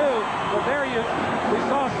can do. But there we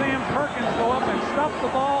saw Sam Perkins go up and stuff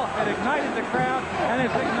the ball. It ignited the crowd, and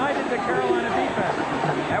it's ignited the Carolina defense.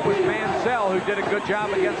 That was Mansell, who did a good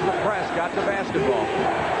job against the press, got the basketball.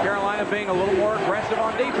 Carolina being a little more aggressive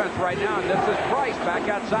on defense right now, and this is Price back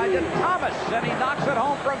outside to Thomas, and he knocks it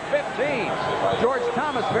home from 15. George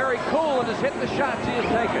Thomas very cool and has hit the shots he has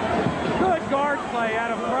taken. Good guard play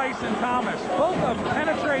out of Price and Thomas, both of them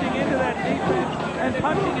penetrating into that defense and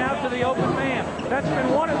punching out to the open man. That's been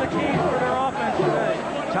one of the keys for their offense today.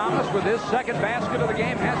 Thomas, with his second basket of the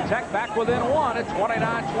game, has Tech back within 1 at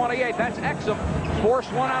 29-28. That's Exum,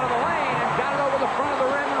 forced one out of the lane and got it over the front of the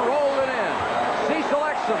rim and rolled it in. Cecil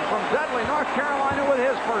Exum from Dudley, North Carolina, with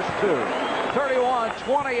his first 2.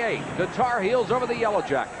 31-28. The Tar Heels over the Yellow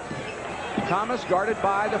Jackets. Thomas guarded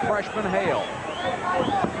by the freshman Hale.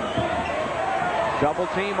 Double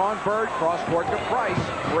team on Bird, cross court to Price.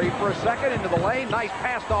 3 for a second into the lane. Nice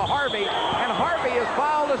pass to Harvey, and Harvey is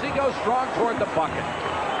fouled as he goes strong toward the bucket.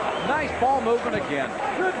 Nice ball movement again.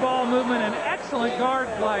 Good ball movement and excellent guard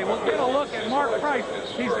play. We'll get a look at Mark Price.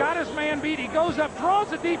 He's got his man beat. He goes up, draws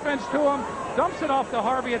the defense to him, dumps it off to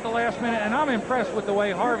Harvey at the last minute, and I'm impressed with the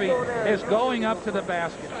way Harvey is going up to the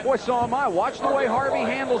basket. Boy, so am I. Watch the way Harvey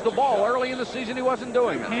handles the ball. Early in the season, he wasn't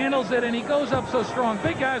doing it. Handles it, and he goes up so strong.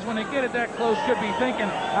 Big guys, when they get it that close, should be thinking,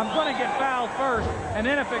 I'm going to get fouled first, and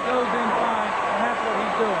then if it goes in, fine, and that's what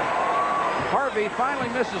he's doing. Harvey finally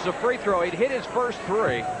misses a free throw. He'd hit his first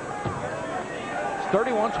 3.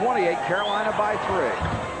 31-28, Carolina by 3.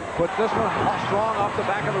 Put this one strong off the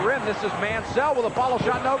back of the rim. This is Mansell with a follow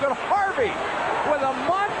shot, no good. Harvey with a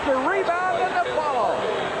monster rebound and the follow.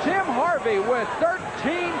 Tim Harvey with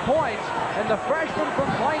 13 points, and the freshman from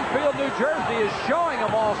Plainfield, New Jersey is showing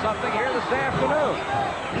them all something here this afternoon.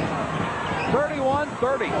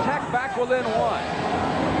 31-30, Tech back within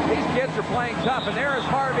 1. These kids are playing tough, and there is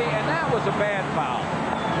Harvey, and that was a bad foul.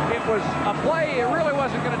 It was a play. It really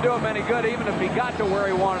wasn't going to do him any good, even if he got to where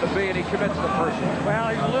he wanted to be, and he commits the personal. Well,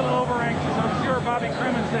 he's a little over-anxious. I'm sure Bobby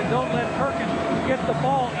Cremins said, don't let Perkins get the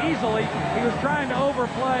ball easily. He was trying to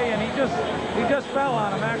overplay, and he just fell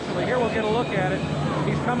on him, actually. Here, we'll get a look at it.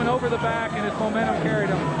 He's coming over the back, and his momentum carried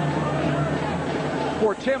him.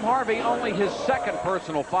 For Tim Harvey, only his second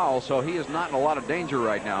personal foul, so he is not in a lot of danger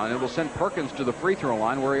right now, and it will send Perkins to the free throw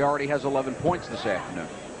line, where he already has 11 points this afternoon.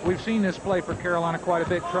 We've seen this play for Carolina quite a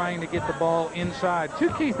bit, trying to get the ball inside. 2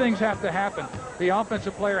 key things have to happen. The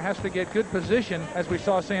offensive player has to get good position, as we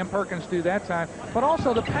saw Sam Perkins do that time, but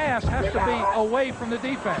also the pass has to be away from the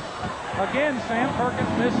defense. Again, Sam Perkins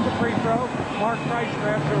missed the free throw. Mark Price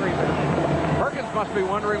grabs the rebound. Perkins must be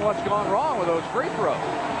wondering what's gone wrong with those free throws.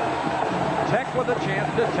 Tech with a chance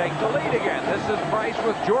to take the lead again. This is Price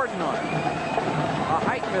with Jordan on it. A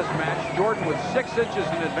height mismatch. Jordan with 6 inches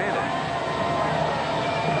in advantage.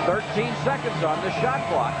 13 seconds on the shot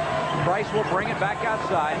clock. Price will bring it back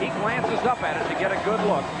outside. He glances up at it to get a good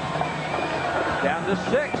look. Down to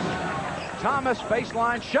 6. Thomas,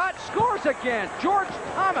 baseline shot, scores again. George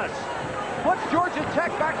Thomas puts Georgia Tech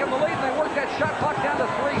back in the lead, and they work that shot clock down to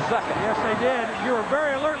 3 seconds. Yes, they did. You were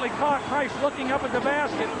very alertly caught. Price looking up at the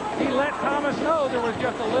basket. He let Thomas know there was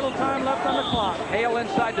just a little time left on the clock. Hale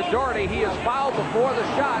inside to Doherty. He is fouled before the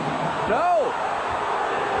shot. No!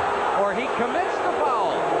 Or he commits the foul.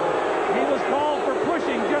 He was called for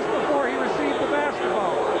pushing just before he received the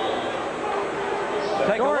basketball.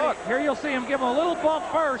 Take Doherty, a look. here you'll see him give him a little bump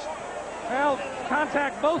first. Well,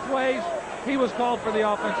 contact both ways. He was called for the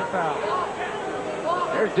offensive foul.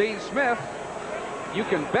 There's Dean Smith. You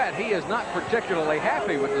can bet he is not particularly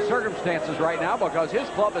happy with the circumstances right now, because his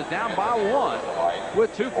club is down by 1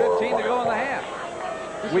 with 2:15 to go in the half.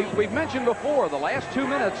 We've mentioned before, the last 2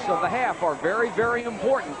 minutes of the half are very, very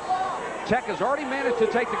important. Tech has already managed to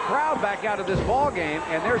take the crowd back out of this ball game,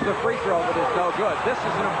 and there's the free throw that is no good. This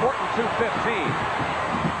is an important 2:15.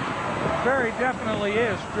 Very definitely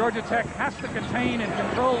is. Georgia Tech has to contain and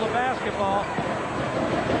control the basketball.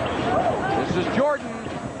 This is Jordan.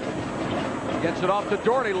 Gets it off to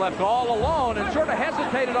Doherty, left all alone, and sort of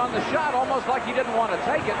hesitated on the shot, almost like he didn't want to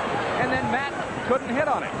take it, and then Matt couldn't hit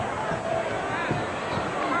on it.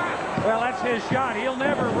 Well, that's his shot. He'll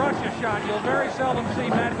never rush a shot. You'll very seldom see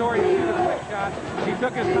Matt Doherty shoot a quick shot. He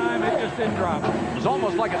took his time. It just didn't drop. It was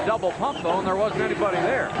almost like a double pump, though, and there wasn't anybody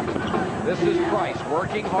there. This is Price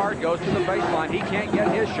working hard, goes to the baseline. He can't get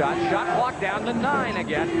his shot. Shot clock down to 9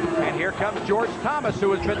 again. And here comes George Thomas,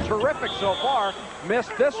 who has been terrific so far.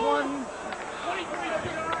 Missed this one.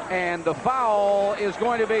 And the foul is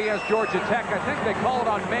going to be against Georgia Tech. I think they call it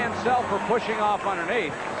on Mansell for pushing off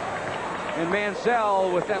underneath. And Mansell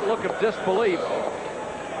with that look of disbelief.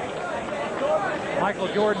 Michael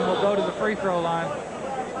Jordan will go to the free throw line.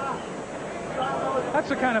 That's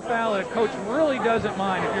the kind of foul that a coach really doesn't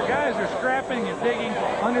mind. If your guys are scrapping and digging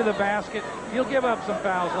under the basket, you'll give up some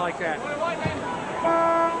fouls like that.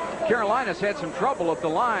 Carolina's had some trouble at the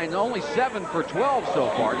line. Only 7 for 12 so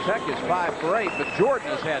far. Tech is 5 for 8, but Jordan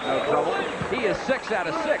has had no trouble. He is 6 out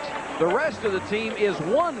of 6. The rest of the team is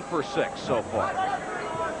 1 for 6 so far.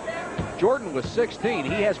 Jordan with 16.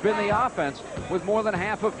 He has been the offense with more than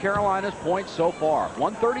half of Carolina's points so far.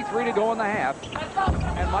 1:33 to go in the half.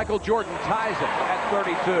 And Michael Jordan ties it at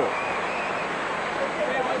 32.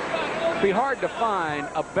 It'd be hard to find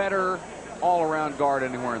a better all-around guard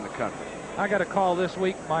anywhere in the country. I got a call this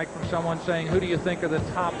week, Mike, from someone saying, who do you think are the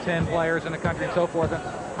top 10 players in the country and so forth. And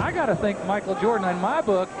I got to think Michael Jordan, in my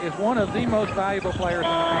book, is one of the most valuable players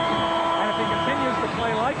in the country. And if he continues to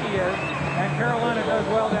play like he is, and Carolina does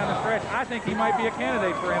well down the stretch, I think he might be a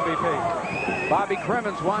candidate for MVP. Bobby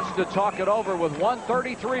Cremins wants to talk it over with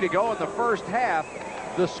 1:33 to go in the first half.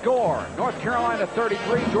 The score, North Carolina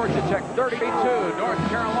 33, Georgia Tech 32. North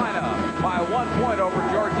Carolina by 1 point over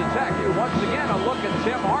Georgia Tech. Once again, a look at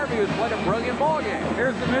Tim Harvey, who's played a brilliant ball game.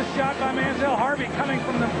 Here's the missed shot by Manziel. Harvey coming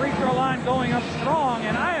from the free throw line, going up strong,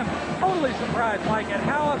 and I am totally surprised, Mike, at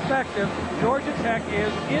how effective Georgia Tech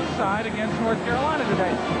is inside against North Carolina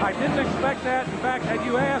today. I didn't expect that. In fact, had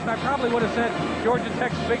you asked, I probably would have said Georgia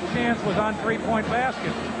Tech's big chance was on three-point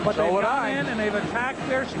baskets. But they've gone in and they've attacked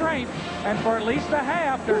their strength, and for at least a half,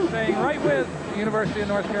 they're staying right with the University of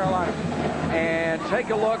North Carolina. And take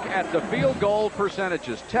a look at the field goal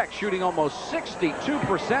percentages. Tech shooting almost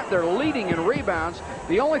 62%. They're leading in rebounds.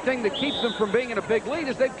 The only thing that keeps them from being in a big lead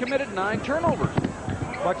is they've committed 9 turnovers.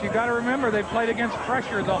 But you've got to remember, they've played against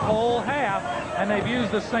pressure the whole half, and they've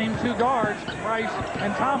used the same 2 guards, Price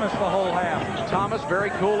and Thomas, the whole half. Thomas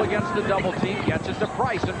very cool against the double team, gets it to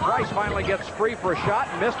Price, and Price finally gets free for a shot,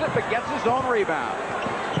 missed it, but gets his own rebound.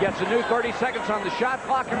 Gets a new 30 seconds on the shot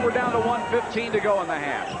clock, and we're down to 1:15 to go in the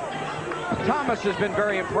half. Thomas has been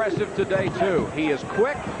very impressive today, too. He is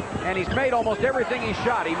quick, and he's made almost everything he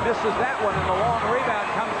shot. He misses that one, and the long rebound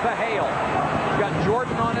comes to Hale. He's got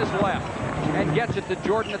Jordan on his left and gets it to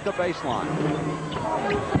Jordan at the baseline.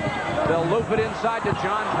 They'll loop it inside to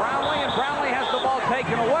John Brownlee, and Brownlee has the ball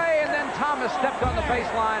taken away, and then Thomas stepped on the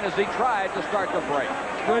baseline as he tried to start the break.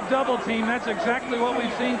 Good double team. That's exactly what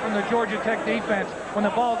we've seen from the Georgia Tech defense. When the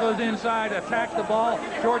ball goes inside, attack the ball.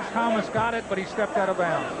 George Thomas got it, but he stepped out of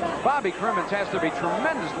bounds. Bobby Cremins has to be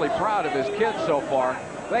tremendously proud of his kids so far.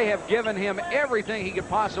 They have given him everything he could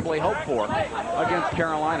possibly hope for against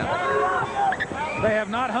Carolina. They have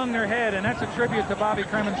not hung their head, and that's a tribute to Bobby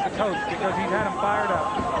Cremins, the coach, because he's had them fired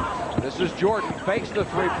up. This is Jordan, fakes the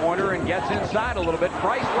three-pointer and gets inside a little bit.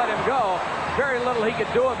 Price let him go. Very little he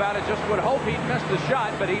could do about it. Just would hope he'd missed the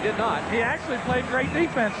shot, but he did not. He actually played great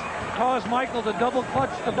defense. Caused Michael to double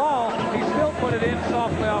clutch the ball. He still put it in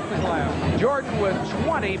softly off the glass. Jordan with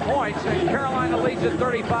 20 points, and Carolina leads at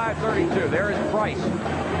 35-32. There is Price.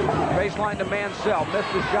 Baseline to Mansell.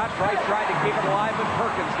 Missed the shot. Price tried to keep it alive, and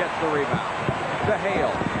Perkins gets the rebound. To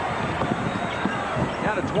Hale.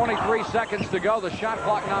 Down to 23 seconds to go. The shot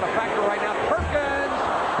clock not a factor right now.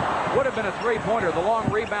 Perkins would have been a three-pointer. The long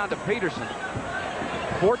rebound to Peterson.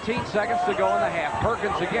 14 seconds to go in the half.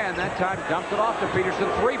 Perkins again, that time dumped it off to Peterson.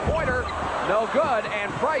 Three-pointer, no good,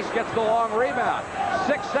 and Price gets the long rebound.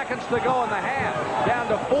 6 seconds to go in the half. Down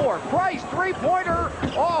to 4. Price, three-pointer.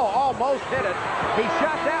 Oh, almost hit it. He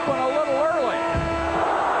shot that one a little early.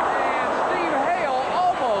 And Steve Hale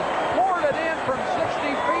almost poured it in from 60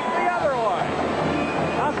 feet the other way.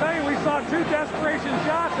 I'll tell you, we saw 2 desperation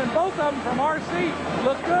shots, and both of them from our seat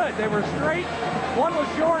looked good. They were straight. One was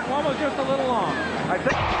short, one was just a little long. I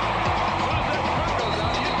think.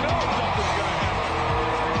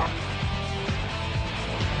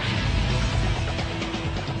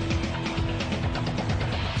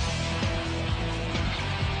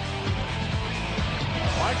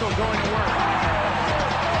 Michael going to work.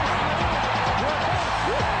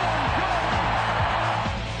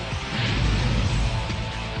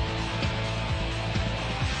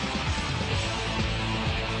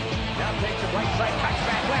 Now takes it right side, cuts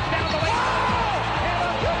back left, down the lane.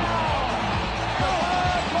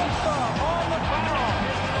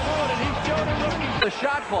 The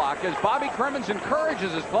shot clock as Bobby Cremins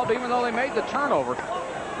encourages his club, even though they made the turnover.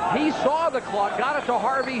 He saw the clock, got it to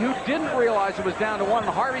Harvey, who didn't realize it was down to 1.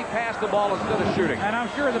 Harvey passed the ball instead of shooting. And I'm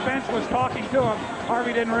sure the bench was talking to him.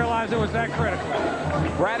 Harvey didn't realize it was that critical.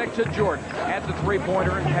 Braddock to Jordan at the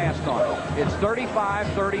three-pointer and passed on it. It's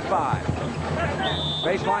 35-35.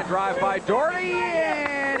 Baseline drive by Doherty,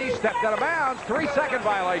 and he stepped out of bounds. 3-second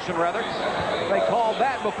violation, rather. They called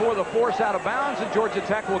that before the force out of bounds, and Georgia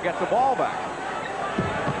Tech will get the ball back.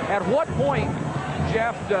 At what point,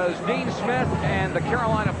 Jeff, does Dean Smith and the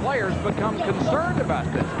Carolina players become concerned about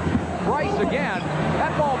this? Price again.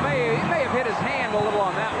 That ball may have hit his hand a little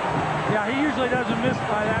on that one. Yeah, he usually doesn't miss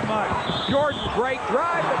by that much. Jordan, great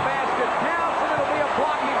drive. The basket counts, and it'll be a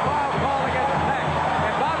blocking foul call against Tech.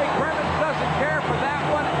 And Bobby Cremins doesn't care for that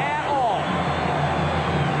one at all.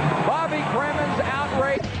 Bobby Cremins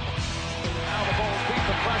outraged. Now the Bulls beat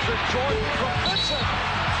the pressure. Jordan from Vincent.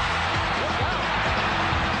 Look out.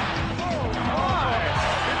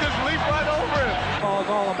 Right over him. All is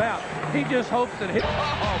all about. He just hopes that hit.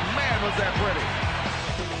 Oh man, was that pretty.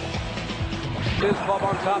 His club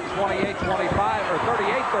on top, 28-25 or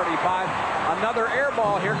 38-35. Another air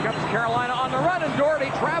ball. Here comes Carolina on the run, and Doherty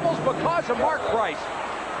travels because of Mark Price.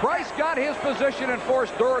 Price got his position and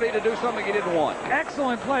forced Doherty to do something he didn't want.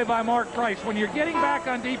 Excellent play by Mark Price. When you're getting back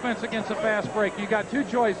on defense against a fast break, you got two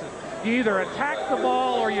choices. You either attack the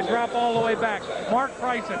ball or you drop all the way back. Mark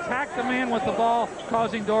Price attacked the man with the ball,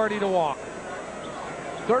 causing Doherty to walk.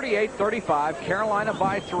 38-35, Carolina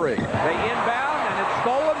by 3. They inbound, and it's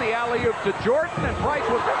stolen. The alley-oop to Jordan, and Price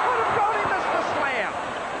was just let him go, and he missed the slam.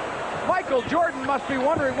 Michael Jordan must be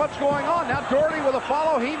wondering what's going on. Now Doherty with a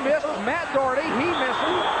follow. He missed. Matt Doherty, he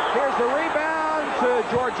misses. Here's the rebound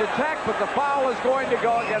to Georgia Tech, but the foul is going to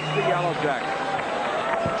go against the Yellow Jackets.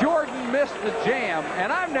 Jordan missed the jam,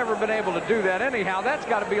 and I've never been able to do that anyhow. That's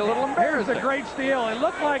got to be a little embarrassing. Here's a great steal. It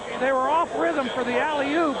looked like they were off rhythm for the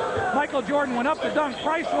alley-oop. Michael Jordan went up to dunk.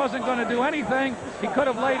 Price wasn't going to do anything. He could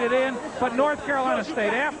have laid it in, but North Carolina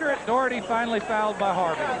stayed after it. Doherty finally fouled by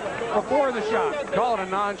Harvey before the shot. Call it a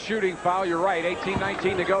non-shooting foul. You're right.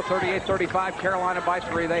 18-19 to go. 38-35. Carolina by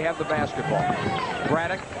 3. They have the basketball.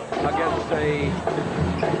 Braddock against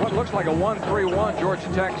what looks like a 1-3-1 Georgia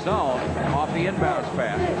Tech zone off the inbounds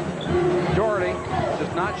pass. Doherty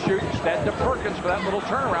does not shoot. Instead to Perkins for that little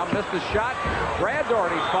turnaround. Missed the shot. Brad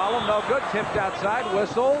Doherty's foul. No good. Tipped outside.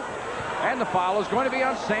 Whistle. And the foul is going to be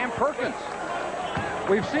on Sam Perkins.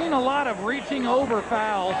 We've seen a lot of reaching over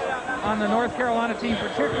fouls on the North Carolina team,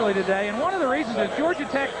 particularly today. And one of the reasons is Georgia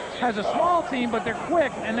Tech has a small team, but they're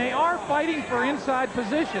quick, and they are fighting for inside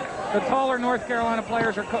position. The taller North Carolina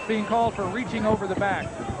players are being called for reaching over the back.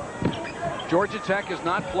 Georgia Tech has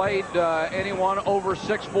not played anyone over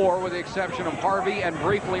 6'4", with the exception of Harvey and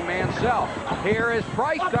briefly Mansell. Here is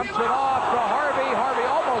Price, dumps it off to Harvey. Harvey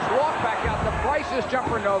almost walked back out. The Price's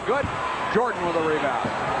jumper no good. Jordan with a rebound.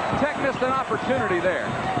 Tech missed an opportunity there.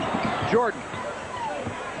 Jordan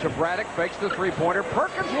to Braddock, fakes the three-pointer.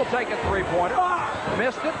 Perkins will take a three-pointer.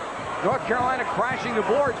 Missed it. North Carolina crashing the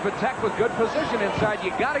boards, but Tech with good position inside. You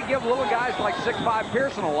got to give little guys like 6'5"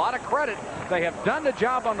 Pearson a lot of credit. They have done the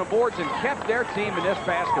job on the boards and kept their team in this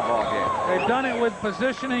basketball game. They've done it with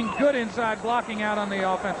positioning, good inside blocking out on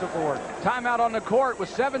the offensive board. Timeout on the court with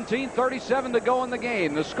 17:37 to go in the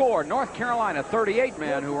game. The score, North Carolina 38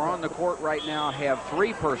 men who are on the court right now have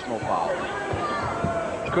 3 personal fouls.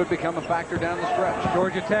 Could become a factor down the stretch.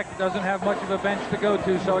 Georgia Tech doesn't have much of a bench to go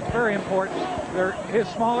to, so it's very important. They're his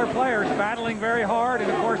smaller players battling very hard and,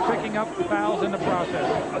 of course, picking up fouls in the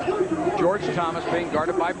process. George Thomas being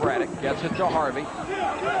guarded by Braddock. Gets it to Harvey.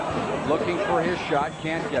 Looking for his shot.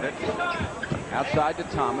 Can't get it. Outside to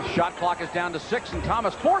Thomas. Shot clock is down to 6, and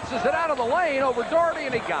Thomas forces it out of the lane over Doherty,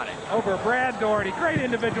 and he got it. Over Brad Doherty. Great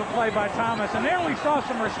individual play by Thomas. And there we saw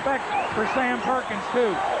some respect for Sam Perkins,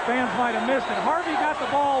 too. Fans might have missed it. Harvey got the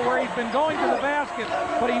ball where he'd been going to the basket,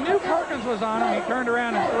 but he knew Perkins was on him. He turned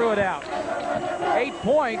around and threw it out. 8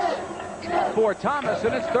 points for Thomas,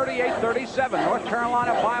 and it's 38-37. North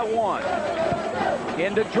Carolina by 1.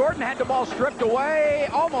 Into Jordan, had the ball stripped away,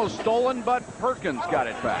 almost stolen, but Perkins got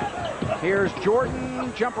it back. Here's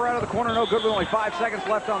Jordan, jumper out of the corner, no good with only 5 seconds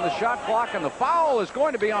left on the shot clock, and the foul is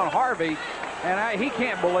going to be on Harvey, and he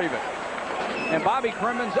can't believe it. And Bobby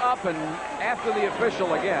Cremins up and after the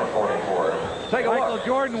official again. Take a look. Michael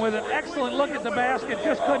Jordan with an excellent look at the basket,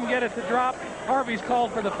 just couldn't get it to drop. Harvey's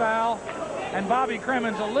called for the foul, and Bobby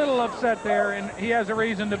Cremins a little upset there, and he has a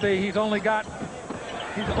reason to be. He's the only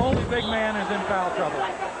big man is in foul trouble.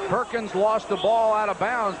 Perkins lost the ball out of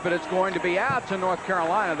bounds, but it's going to be out to North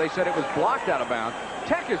Carolina. They said it was blocked out of bounds.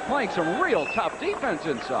 Tech is playing some real tough defense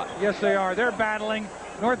inside. Yes, they are. They're battling.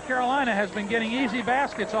 North Carolina has been getting easy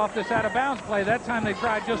baskets off this out-of-bounds play. That time they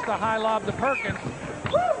tried just a high lob to Perkins.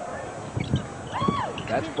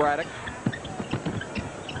 That's Braddock.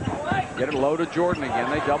 Get it low to Jordan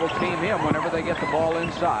again. They double team him whenever they get the ball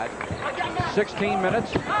inside. 16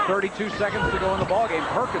 minutes, 32 seconds to go in the ballgame.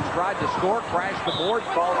 Perkins tried to score, crashed the board,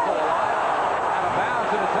 ball still alive. Out of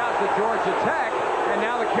bounds, and it's out to Georgia Tech. And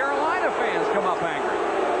now the Carolina fans come up angry.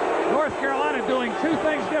 North Carolina doing 2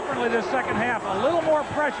 things differently this second half. A little more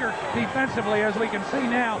pressure defensively, as we can see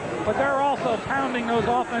now, but they're also pounding those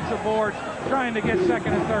offensive boards, trying to get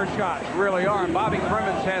second and third shots. Really are. And Bobby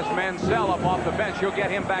Cremins has Mansell up off the bench. He'll get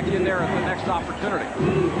him back in there at the next opportunity.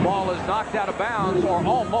 Ball is knocked out of bounds, or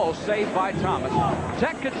almost saved by Thomas.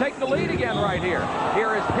 Tech could take the lead again right here.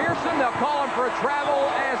 Here is Pearson. They'll call him for a travel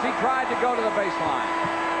as he tried to go to the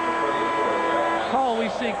baseline. Call we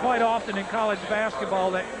see quite often in college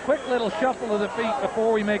basketball, that quick little shuffle of the feet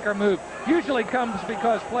before we make our move. Usually comes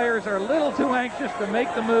because players are a little too anxious to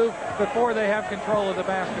make the move before they have control of the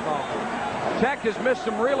basketball. Tech has missed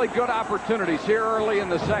some really good opportunities here early in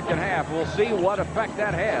the second half. We'll see what effect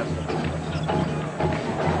that has.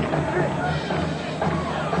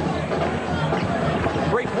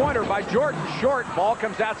 Three-point Three-pointer by Jordan, short. Ball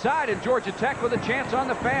comes outside, and Georgia Tech with a chance on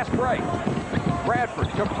the fast break.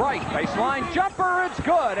 Bradford to Price, baseline jumper, it's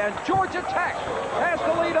good, and Georgia Tech has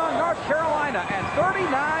the lead on North Carolina at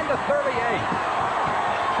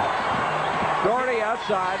 39-38. Doherty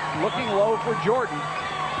outside, looking low for Jordan.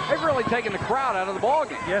 They've really taken the crowd out of the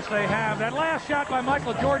ballgame. Yes, they have. That last shot by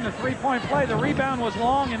Michael Jordan, a three-point play, the rebound was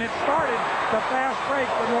long, and it started the fast break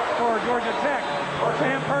for Georgia Tech.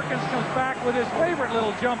 Sam Perkins comes back with his favorite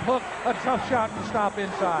little jump hook, a tough shot to stop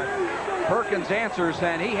inside. Perkins answers,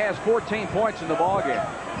 and he has 14 points in the ballgame.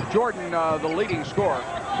 Jordan, the leading scorer,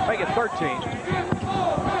 make it 13.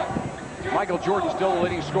 Michael Jordan still the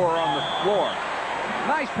leading scorer on the floor.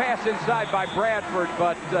 Nice pass inside by Bradford,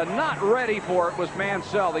 but not ready for it was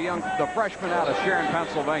Mansell, the freshman out of Sharon,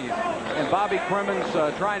 Pennsylvania. And Bobby Cremins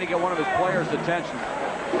trying to get one of his players' attention.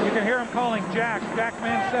 You can hear him calling Jack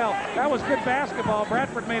Mansell. That was good basketball.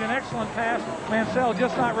 Bradford made an excellent pass. Mansell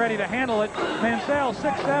just not ready to handle it. Mansell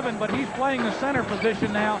 6'7", but he's playing the center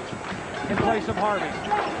position now in place of Harvey.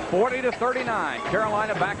 40-39.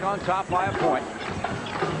 Carolina back on top by a point.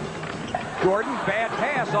 Jordan, bad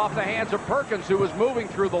pass off the hands of Perkins, who was moving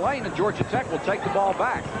through the lane, and Georgia Tech will take the ball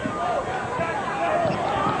back.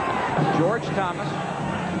 George Thomas,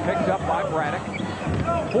 picked up by Braddock.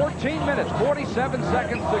 14 minutes, 47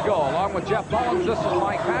 seconds to go. Along with Jeff Mullins, this is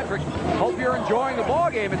Mike Patrick. Hope you're enjoying the ball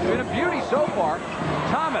game. It's been a beauty so far.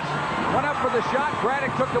 Thomas went up for the shot.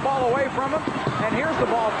 Braddock took the ball away from him, and here's the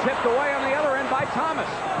ball tipped away on the other end by Thomas.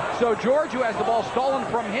 So George, who has the ball stolen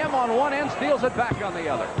from him on one end, steals it back on the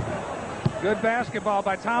other. Good basketball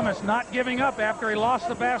by Thomas, not giving up after he lost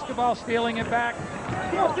the basketball, stealing it back.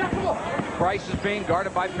 Price is being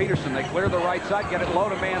guarded by Peterson. They clear the right side, get it low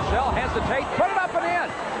to Mansell, hesitate, put it up and in.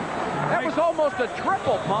 That was almost a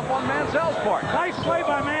triple pump on Mansell's part. Nice play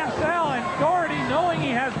by Mansell, and Doherty, knowing he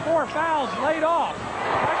has 4 fouls, laid off.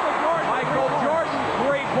 Michael Jordan,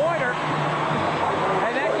 three-pointer.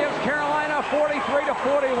 And that gives Carolina a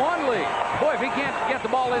 43-41 lead. Boy, if he can't get the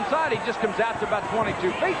ball inside, he just comes out to about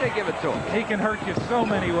 22 feet. They give it to him. He can hurt you so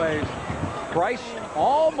many ways. Price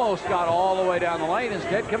almost got all the way down the lane.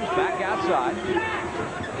 Instead, comes back outside.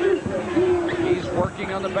 He's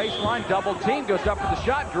working on the baseline. Double team, goes up for the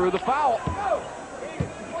shot, drew the foul.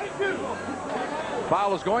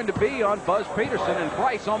 Foul is going to be on Buzz Peterson, and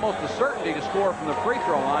Price almost a certainty to score from the free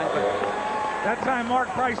throw line. But that time Mark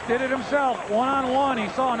Price did it himself, one-on-one. He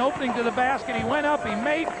saw an opening to the basket. He went up. He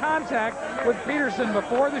made contact with Peterson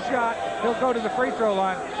before the shot. He'll go to the free throw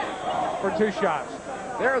line for 2 shots.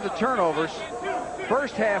 There are the turnovers.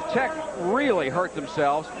 First half, Tech really hurt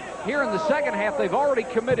themselves. Here in the second half, they've already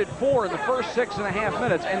committed 4 in the first 6.5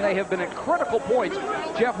 minutes, and they have been at critical points,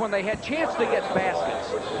 Jeff, when they had chance to get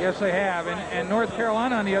baskets. Yes, they have. And North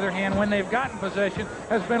Carolina, on the other hand, when they've gotten possession,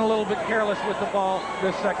 has been a little bit careless with the ball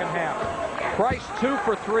this second half. Price 2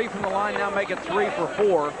 for 3 from the line, now make it 3 for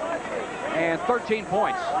 4, and 13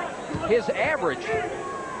 points. His average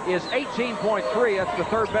is 18.3. That's the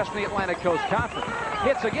 3rd best in the Atlantic Coast Conference.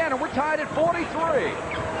 Hits again, and we're tied at 43.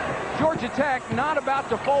 Georgia Tech not about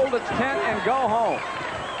to fold its tent and go home.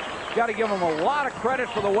 Got to give them a lot of credit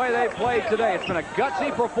for the way they played today. It's been a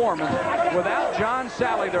gutsy performance without John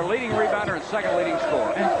Sally, their leading rebounder and 2nd leading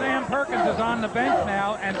scorer. And Sam Perkins is on the bench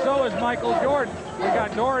now, and so is Michael Jordan. We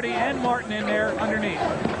got Doherty and Martin in there underneath.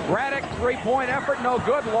 Braddock, 3-point effort, no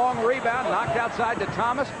good. Long rebound, knocked outside to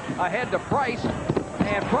Thomas, ahead to Price.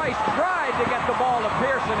 And Price tried to get the ball to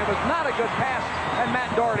Pearson. It was not a good pass, and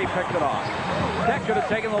Matt Doherty picked it off. Tech could have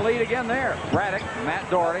taken the lead again there. Braddock, Matt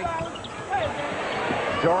Doherty.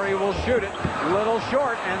 Doherty will shoot it. Little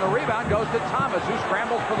short, and the rebound goes to Thomas, who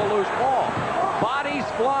scrambles for the loose ball. Bodies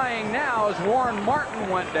flying now as Warren Martin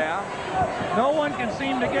went down. No one can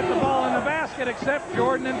seem to get the ball in the basket except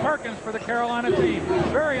Jordan and Perkins for the Carolina team.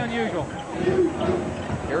 Very unusual.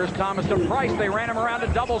 Here's Thomas to Price. They ran him around a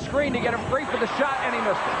double screen to get him free for the shot, and he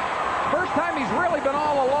missed it. First time he's really been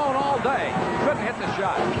all alone all day. Couldn't hit the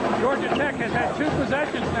shot. Georgia Tech has had 2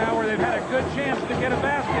 possessions now where they've had a good chance to get a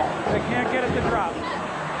basket. They can't get it to drop.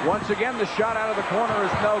 Once again, the shot out of the corner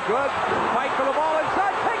is no good. Fight for the ball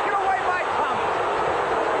inside. Taken away by Thomas.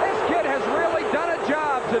 This kid has really done a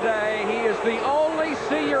job today. He is the only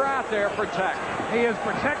senior out there for Tech. He has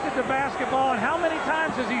protected the basketball, and how many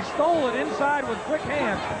times has he stole it inside with quick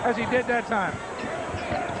hands as he did that time?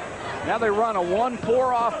 Now they run a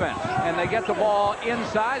 1-4 offense, and they get the ball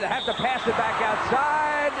inside. They have to pass it back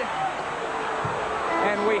outside.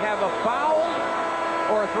 And we have a foul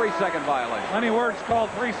or a 3-second violation. Lenny Wirtz called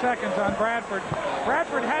 3 seconds on Bradford.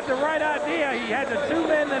 Bradford had the right idea. He had the two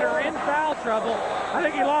men that are in foul trouble. I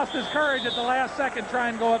think he lost his courage at the last second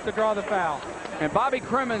trying to go up to draw the foul. And Bobby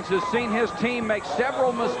Cremins has seen his team make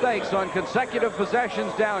several mistakes on consecutive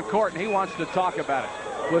possessions down court, and he wants to talk about it.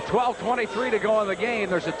 With 12:23 to go in the game,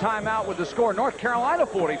 there's a timeout with the score. North Carolina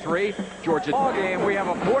 43, Georgia. Ball game, we have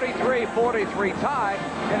a 43-43 tie.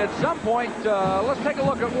 And at some point, let's take a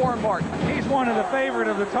look at Warren Martin. He's one of the favorite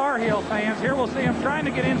of the Tar Heel fans. Here we'll see him trying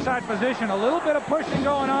to get inside position. A little bit of pushing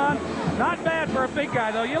going on. Not bad for a big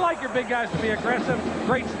guy, though. You like your big guys to be aggressive.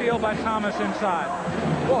 Great steal by Thomas inside.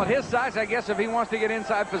 Well, at his size, I guess if he wants to get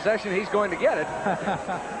inside possession, he's going to get it.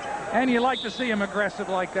 And you like to see him aggressive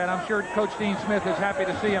like that. I'm sure Coach Dean Smith is happy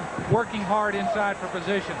to see him working hard inside for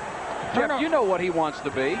position. Jeff, you know what he wants to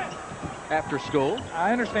be after school.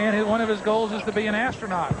 I understand. One of his goals is to be an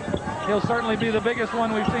astronaut. He'll certainly be the biggest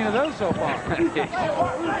one we've seen of those so far. He'd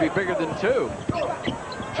be bigger than two.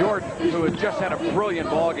 Jordan, who has just had a brilliant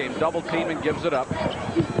ball game, double team and gives it up.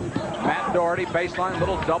 Matt Doherty, baseline,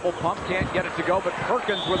 little double pump, can't get it to go, but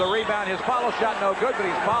Perkins with a rebound. His follow shot no good, but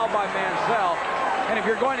he's fouled by Mansell. And if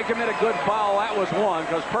you're going to commit a good foul, that was one,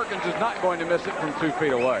 because Perkins is not going to miss it from 2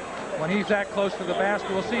 feet away. When he's that close to the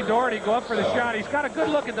basket, we'll see Doherty go up for the shot. He's got a good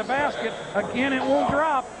look at the basket. Again, it won't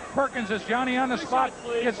drop. Perkins is Johnny on the spot,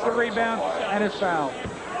 gets the rebound, and is fouled.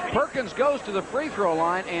 Perkins goes to the free throw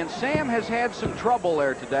line, and Sam has had some trouble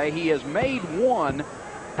there today. He has made 1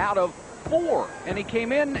 out of 4, and he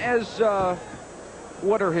came in as,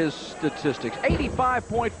 what are his statistics?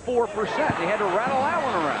 85.4%. He had to rattle that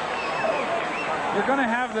one around. You're going to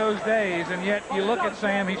have those days, and yet you look at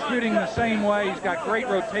Sam, he's shooting the same way. He's got great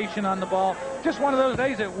rotation on the ball. Just one of those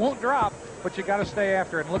days it won't drop, but you got to stay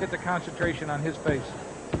after it and look at the concentration on his face.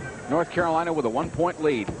 North Carolina with a 1-point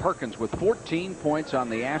lead. Perkins with 14 points on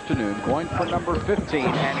the afternoon, going for number 15,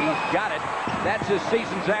 and he's got it. That's his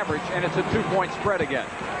season's average, and it's a 2-point spread again.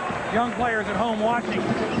 Young players at home watching.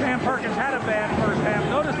 Sam Perkins had a bad first half.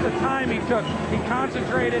 Notice the time he took. He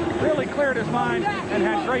concentrated, really cleared his mind, and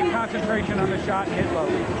had great concentration on the shot and hit low.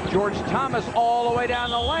 George Thomas all the way down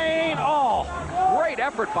the lane. Oh, great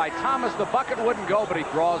effort by Thomas. The bucket wouldn't go, but he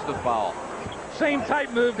draws the foul. Same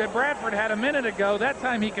type move that Bradford had a minute ago. That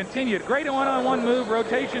time he continued. Great one-on-one move,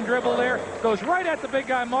 rotation dribble there. Goes right at the big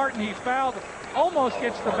guy Martin. He's fouled. Almost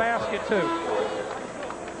gets the basket, too.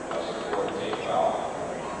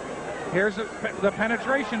 Here's the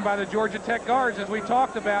penetration by the Georgia Tech guards, as we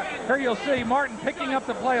talked about. Here you'll see Martin picking up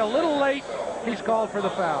the play a little late. He's called for the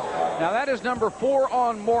foul. Now that is number 4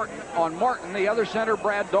 on Martin. The other center,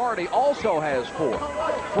 Brad Doherty, also has 4.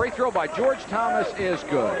 Free throw by George Thomas is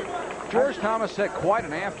good. George Thomas had quite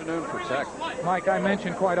an afternoon for Tech. Mike, I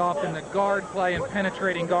mention quite often the guard play and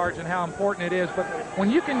penetrating guards and how important it is, but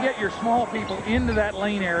when you can get your small people into that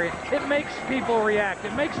lane area, it makes people react.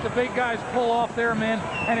 It makes the big guys pull off their men,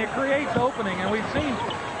 and it creates opening, and we've seen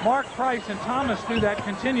Mark Price and Thomas do that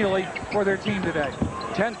continually for their team today.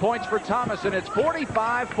 10 points for Thomas, and it's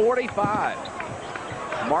 45-45.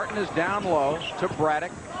 Martin is down low to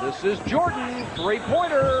Braddock. This is Jordan,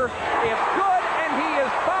 three-pointer. It's good, and he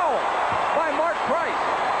is fouled by Mark Price.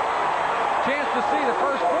 Chance to see the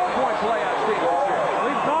first 4-point play I've seen this year.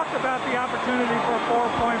 We've talked about the opportunity for a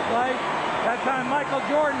 4-point play. That time Michael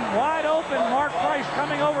Jordan wide open. Mark Price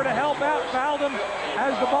coming over to help out, fouled him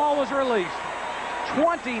as the ball was released.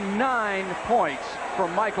 29 points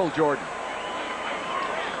from Michael Jordan.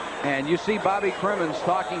 And you see Bobby Cremins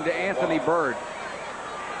talking to Anthony Bird.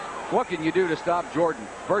 What can you do to stop Jordan?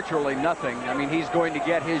 Virtually nothing. I mean, he's going to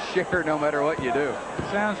get his share no matter what you do. It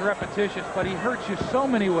sounds repetitious, but he hurts you so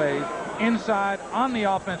many ways. Inside, on the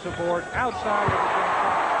offensive board, outside of the game.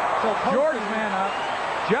 So Jordan, man up.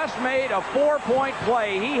 Just made a 4-point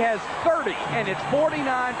play. He has 30, and it's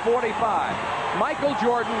 49-45. Michael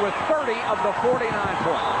Jordan with 30 of the 49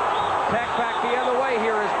 points. Tech back the other way.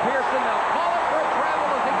 Here is Pearson. They'll call it for a travel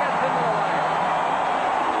as he gets into the lane.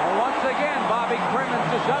 And once again, Bobby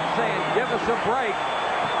Cremins is up saying, give us a break.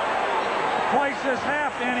 Twice this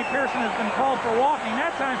half, Danny Pearson has been called for walking.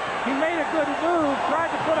 That time, he made a good move,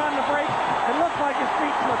 tried to put on the break. It looked like his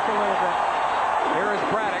feet slipped a little bit. Here is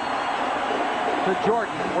Braddock to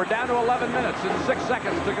Jordan. We're down to 11 minutes and 6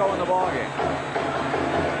 seconds to go in the ballgame.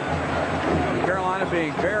 Carolina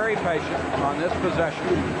being very patient on this possession.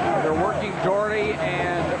 They're working Doherty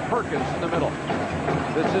and Perkins in the middle.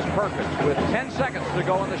 This is Perkins with 10 seconds to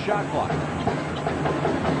go on the shot clock.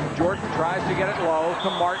 Jordan tries to get it low to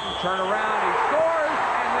Martin. Turn around. He scores,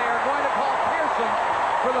 and they are going to call Pearson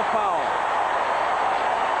for the foul.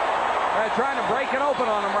 They're trying to break it open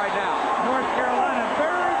on him right now. North Carolina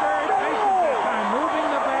very, very patient that time, moving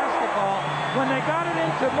the basketball. When they got it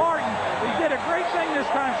into Martin, he did a great thing this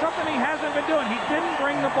time, something he hasn't been doing. He didn't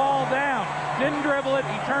bring the ball down, didn't dribble it.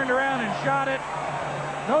 He turned around and shot it.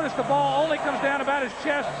 Notice the ball only comes down about his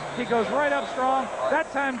chest. He goes right up strong.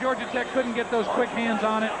 That time Georgia Tech couldn't get those quick hands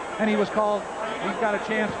on it, and he was called. He's got a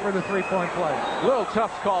chance for the three-point play. Little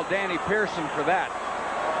tough call, Danny Pearson, for that.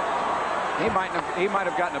 He might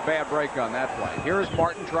have gotten a bad break on that play. Here is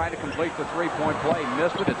Martin trying to complete the three-point play.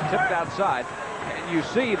 Missed it. It's tipped outside. And you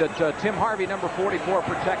see that Tim Harvey, number 44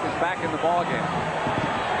 for Tech, is back in the ballgame.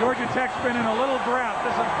 Georgia Tech's been in a little drought.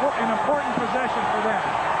 This is an important possession for them.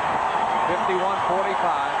 51-45.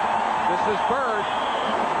 This is Bird.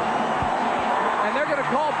 And they're going to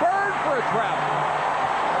call Bird for a travel.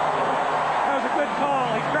 That was a good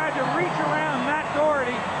call. He tried to reach around Matt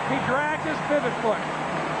Doherty. He dragged his pivot foot.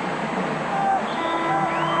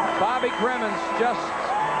 Bobby Cremins just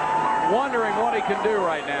wondering what he can do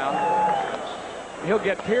right now. He'll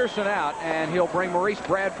get Pearson out, and he'll bring Maurice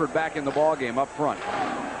Bradford back in the ballgame up front.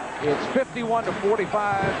 It's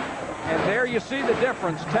 51-45, and there you see the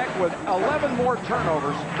difference. Tech with 11 more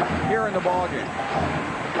turnovers here in the ballgame.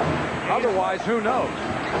 Otherwise, who knows?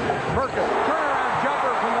 Perkins, turnaround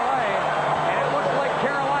jumper from the lane, and it looks like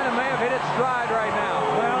Carolina may have hit its stride right now.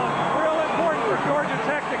 Well, it's real important for Georgia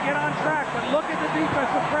Tech to get on track, but look at the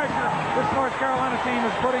defensive pressure this North Carolina team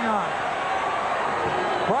is putting on.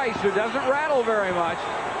 Price, who doesn't rattle very much,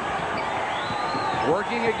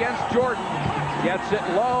 working against Jordan, gets it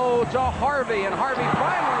low to Harvey, and Harvey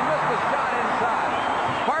finally missed the shot inside.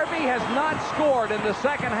 Harvey has not scored in the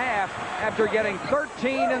second half after getting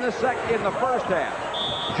 13 in the first half.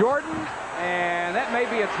 Jordan, and that may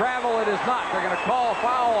be a travel. It is not. They're going to call a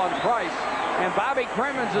foul on Price, and Bobby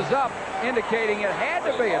Cremins is up, indicating it had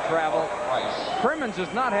to be a travel. Cremins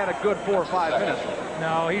has not had a good 4 or 5 minutes.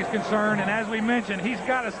 No, he's concerned, and as we mentioned, he's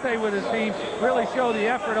got to stay with his team, really show the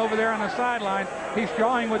effort over there on the sideline. He's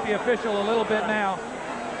drawing with the official a little bit now.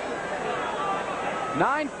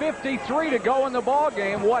 9:53 to go in the ball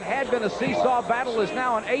game. What had been a seesaw battle is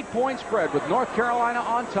now an 8-point spread with North Carolina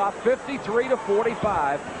on top,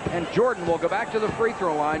 53-45. And Jordan will go back to the free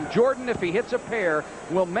throw line. Jordan, if he hits a pair,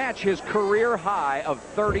 will match his career high of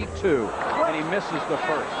 32. And he misses the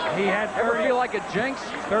first. He had 30. Ever feel like a jinx?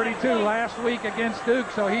 32 last week against Duke,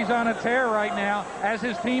 so he's on a tear right now. As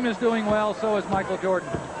his team is doing well, so is Michael Jordan.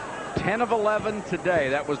 10 of 11 today.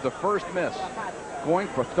 That was the first miss. Going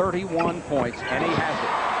for 31 points, and he has it.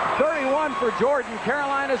 31 for Jordan.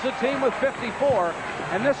 Carolina's a team with 54,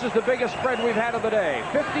 and this is the biggest spread we've had of the day.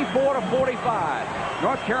 54-45.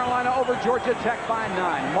 North Carolina over Georgia Tech by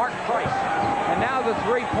 9. Mark Price. And now the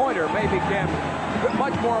three-pointer may become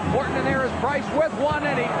much more important, and there is Price with one,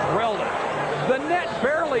 and he drilled it. The net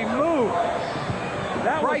barely moved.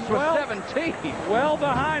 That Price was well, 17. Well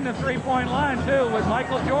behind the three-point line, too, with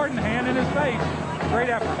Michael Jordan hand in his face. Great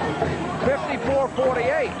effort.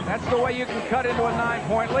 54-48. That's the way you can cut into a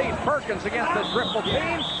 9-point lead. Perkins against the triple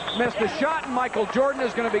team. Missed the shot, and Michael Jordan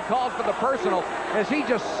is going to be called for the personal as he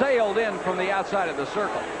just sailed in from the outside of the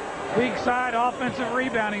circle. Weak side offensive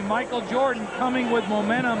rebounding. Michael Jordan coming with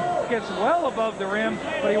momentum. Gets well above the rim,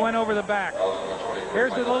 but he went over the back.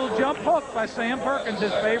 Here's the little jump hook by Sam Perkins,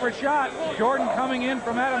 his favorite shot. Jordan coming in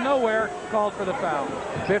from out of nowhere, called for the foul.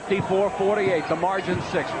 54-48, the margin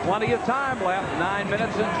 6. Plenty of time left, 9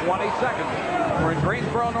 minutes and 20 seconds. We're in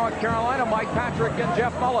Greensboro, North Carolina. Mike Patrick and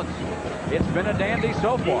Jeff Mullins. It's been a dandy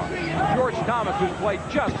so far. George Thomas, who's played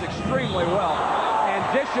just extremely well, and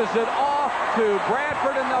dishes it off to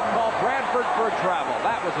Bradford, and they'll call Bradford for a travel.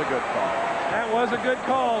 That was a good call. That was a good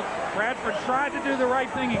call. Bradford tried to do the right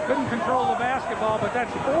thing. He couldn't control the basketball, but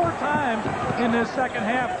that's 4 times in this second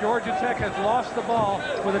half. Georgia Tech has lost the ball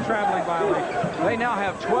with a traveling violation. They now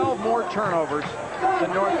have 12 more turnovers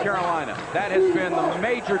than North Carolina. That has been the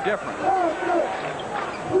major difference.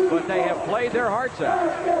 But they have played their hearts out.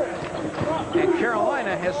 And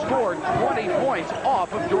Carolina has scored 20 points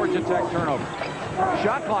off of Georgia Tech turnovers.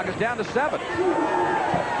 Shot clock is down to 7.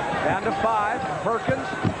 Down to 5. Perkins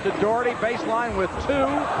to Doherty, baseline with 2.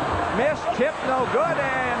 Missed, tip, no good,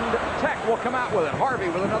 and Tech will come out with it. Harvey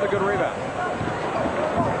with another good rebound.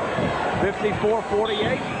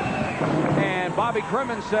 54-48. And Bobby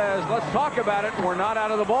Cremins says, let's talk about it. We're not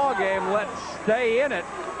out of the ball game. Let's stay in it.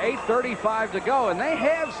 8:35 to go, and they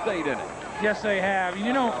have stayed in it. Yes, they have.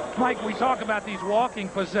 You know, Mike, we talk about these walking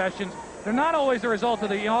possessions. They're not always the result of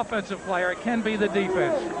the offensive player. It can be the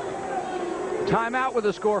defense. Timeout with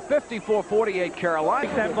the score 54-48 Carolina.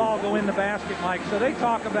 Make that ball go in the basket, Mike. So they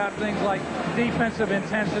talk about things like defensive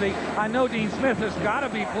intensity. I know Dean Smith has got to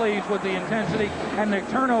be pleased with the intensity and the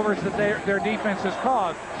turnovers that their defense has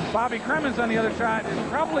caused. Bobby Cremins on the other side is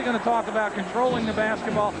probably going to talk about controlling the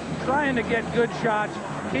basketball, trying to get good shots.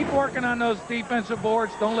 Keep working on those defensive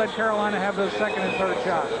boards. Don't let Carolina have those second and third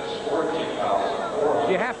shots.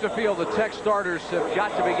 You have to feel the Tech starters have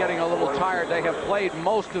got to be getting a little tired. They have played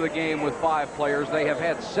most of the game with 5 players. They have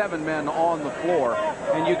had 7 men on the floor.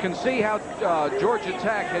 And you can see how Georgia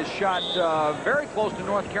Tech has shot very close to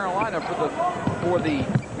North Carolina for the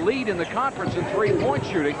lead in the conference in 3-point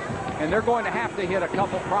shooting. And they're going to have to hit a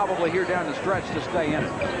couple probably here down the stretch to stay in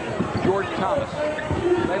it. Jordan Thomas.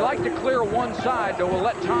 They like to clear one side, though we'll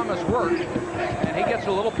let Thomas work. And he gets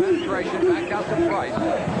a little penetration back out to Price.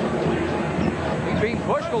 He's being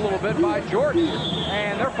pushed a little bit by Jordan.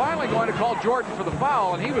 And they're finally going to call Jordan for the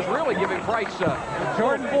foul. And he was really giving Price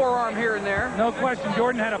Jordan forearm here and there. No question.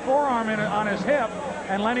 Jordan had a forearm on his hip.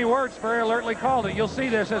 And Lenny Wirtz very alertly called it. You'll see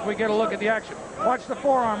this as we get a look at the action. Watch the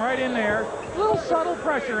forearm right in there. A little subtle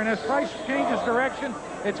pressure. And as Price changes direction,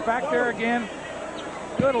 it's back there again.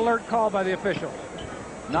 Good alert call by the official.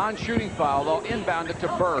 Non-shooting foul. They'll inbound it to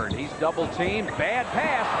Bird. He's double teamed. Bad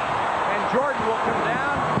pass. And Jordan will come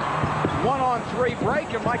down. 1-on-3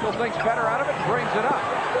 break, and Michael thinks better out of it, brings it up.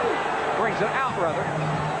 Brings it out, rather.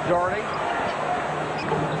 Doherty.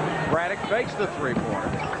 Braddock fakes the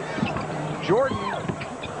three-pointer. Jordan,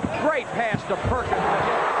 great pass to Perkins.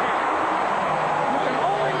 You can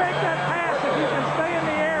only make that pass if you can stay in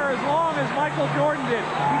the air as long as Michael Jordan did.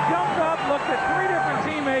 He jumped up, looked at 3 different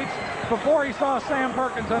teammates before he saw Sam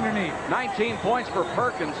Perkins underneath. 19 points for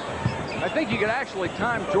Perkins. I think you could actually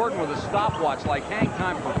time Jordan with a stopwatch, like hang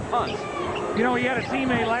time for punts. You know, he had a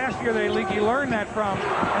teammate last year that he learned that from,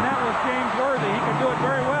 and that was James Worthy. He could do it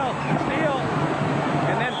very well. Steal.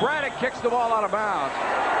 And then Braddock kicks the ball out of bounds.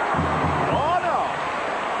 Oh, no.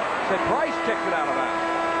 Said Price kicked it out of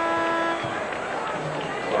bounds.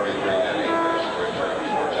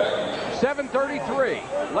 7:33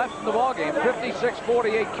 left in the ballgame.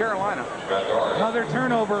 56-48 Carolina. Another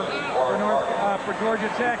turnover for Georgia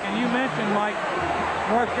Tech. And you mentioned, Mike,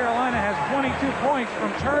 North Carolina has 22 points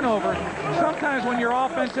from turnovers. Sometimes when your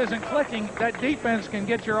offense isn't clicking, that defense can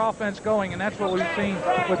get your offense going, and that's what we've seen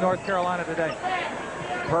with North Carolina today.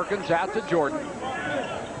 Perkins out to Jordan.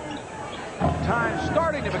 Time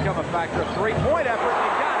starting to become a factor. 3-point effort. They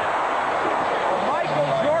got it. Michael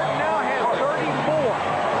Jordan now has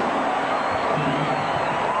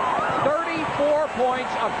 34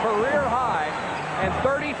 points, a career high, and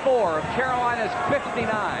 34 of Carolina's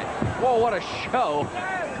 59. Whoa, what a show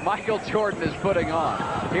Michael Jordan is putting on.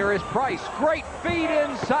 Here is Price. Great feed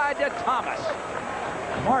inside to Thomas.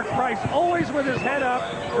 Mark Price always with his head up,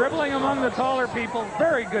 dribbling among the taller people.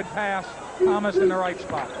 Very good pass. Thomas in the right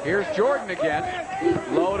spot. Here's Jordan again.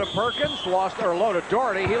 Low to Perkins, low to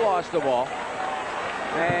Doherty. He lost the ball.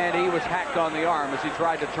 And he was hacked on the arm as he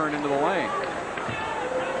tried to turn into the lane.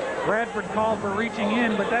 Bradford called for reaching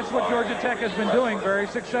in, but that's what Georgia Tech has been doing very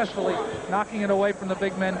successfully, knocking it away from the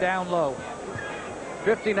big men down low.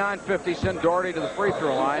 59-50, send Doherty to the free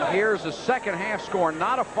throw line. Here's the second half score,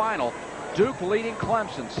 not a final. Duke leading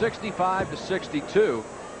Clemson 65-62.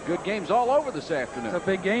 Good games all over this afternoon. It's a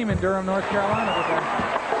big game in Durham, North Carolina today.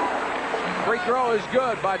 Free throw is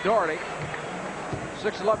good by Doherty.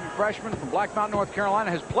 6'11" freshman from Black Mountain, North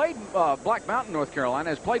Carolina, has played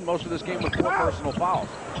most of this game with 4 personal fouls.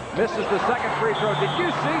 Misses the second free throw. Did you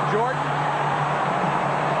see Jordan?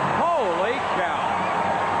 Holy cow.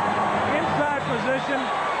 Inside position,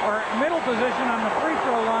 or middle position on the free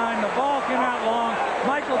throw line. The ball came out long.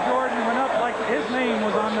 Michael Jordan went up like his name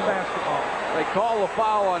was on the basketball. They call the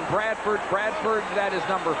foul on Bradford. Bradford, that is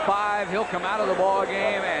number 5. He'll come out of the ball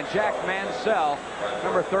game, and Jack Mansell,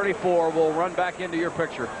 number 34, will run back into your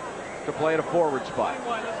picture to play at a forward spot.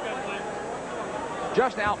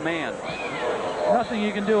 Just outmanned. Nothing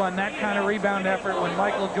you can do on that kind of rebound effort when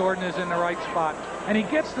Michael Jordan is in the right spot. And he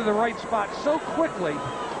gets to the right spot so quickly,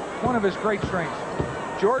 one of his great strengths.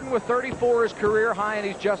 Jordan with 34 is career high, and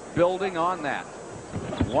he's just building on that.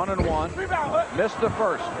 1-and-1. Missed the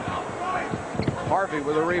first. Harvey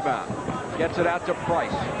with a rebound. Gets it out to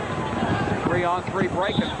Price. 3-on-3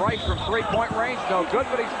 break, and Price from 3-point range. No good,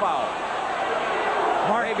 but he's fouled.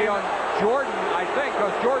 Maybe on Jordan, I think,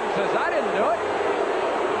 because Jordan says, I didn't do it.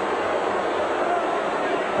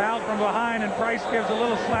 Fouled from behind, and Price gives a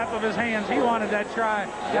little slap of his hands. He wanted that try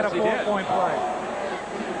at a 4-point play.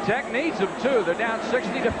 Tech needs them, too. They're down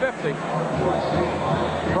 60-50.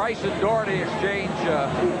 Price and Doherty exchange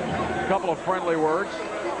a couple of friendly words.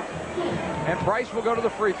 And Price will go to the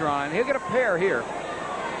free throw line. He'll get a pair here.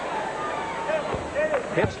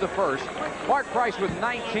 Hits the first. Mark Price with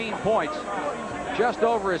 19 points. Just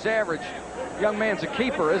over his average. Young man's a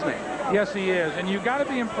keeper, isn't he? Yes, he is. And you've got to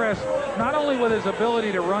be impressed not only with his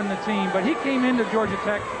ability to run the team, but he came into Georgia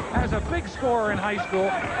Tech as a big scorer in high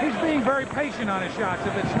school. He's being very patient on his shots.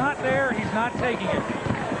 If it's not there, he's not taking it.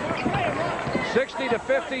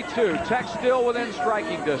 60-52. Tech still within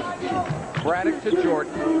striking distance. Braddock to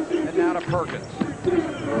Jordan, and now to Perkins.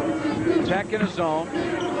 Tech in a zone.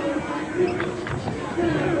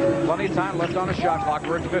 Plenty of time left on a shot clock.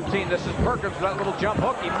 We're at 15. This is Perkins with that little jump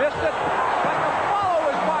hook. He missed it. But the follow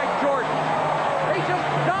is by Jordan. He just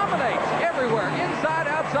dominates everywhere. Inside,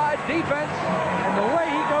 outside, defense. And the way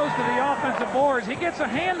he goes to the offensive boards, he gets a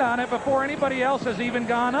hand on it before anybody else has even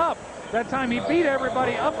gone up. That time he beat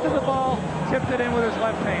everybody up to the ball, tipped it in with his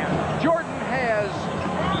left hand. Jordan has...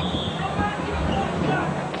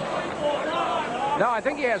 No, I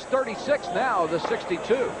think he has 36 now, the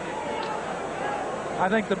 62. I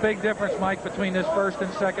think the big difference, Mike, between this first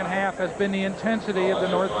and second half has been the intensity of the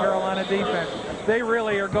North Carolina defense. They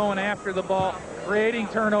really are going after the ball, creating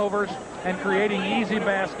turnovers, and creating easy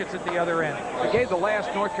baskets at the other end. They gave the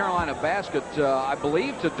last North Carolina basket, I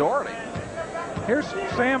believe, to Doherty. Here's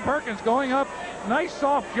Sam Perkins going up. Nice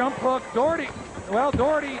soft jump hook. Doherty, well,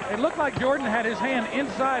 Doherty, it looked like Jordan had his hand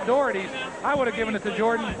inside Doherty's. I would have given it to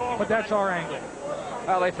Jordan, but that's our angle.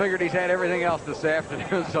 Well, they figured he's had everything else this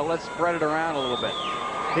afternoon, so let's spread it around a little bit.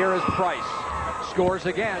 Here is Price. Scores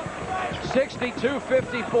again.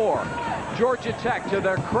 62-54. Georgia Tech, to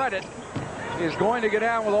their credit, is going to go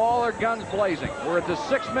down with all their guns blazing. We're at the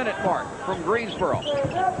 6-minute mark from Greensboro.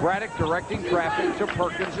 Braddock directing traffic to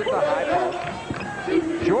Perkins at the high post.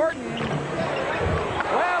 Jordan. Well,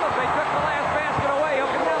 if they took the last basket away, he'll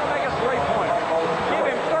come down and make a three-pointer. Give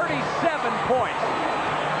him 37 points.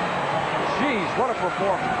 Jeez, what a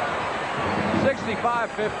performance.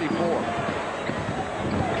 65-54.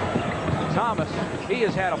 Thomas, he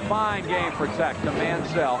has had a fine game for Tech to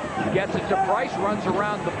Mansell. Gets it to Price, runs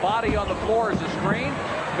around the body on the floor as a screen.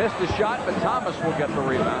 Missed the shot, but Thomas will get the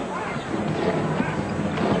rebound.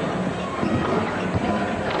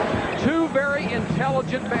 Two very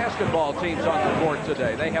intelligent basketball teams on the court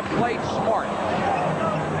today. They have played smart.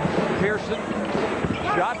 Pearson,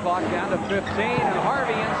 shot clock down to 15, and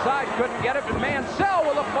Harvey inside couldn't get it, but Mansell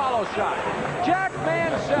with a follow shot. Jack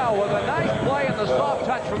Mansell with a nice play and the soft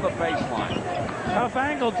touch from the baseline. Tough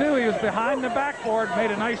angle, too. He was behind the backboard,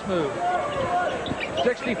 made a nice move.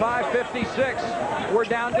 65-56. We're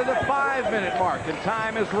down to the 5-minute mark, and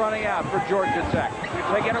time is running out for Georgia Tech.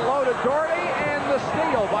 They get it low to Doherty, and the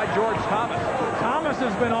steal by George Thomas. Thomas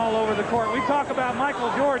has been all over the court. We talk about Michael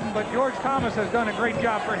Jordan, but George Thomas has done a great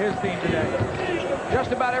job for his team today.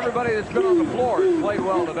 Just about everybody that's been on the floor has played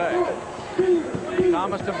well today.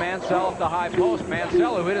 Thomas to Mansell at the high post.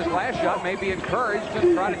 Mansell, who hit his last shot, may be encouraged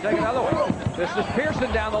to try to take another one. This is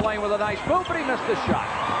Pearson down the lane with a nice move, but he missed the shot.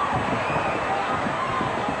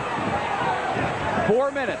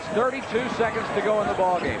 4 minutes, 32 seconds to go in the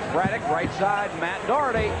ballgame. Braddock, right side, Matt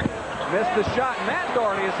Doherty. Missed the shot. Matt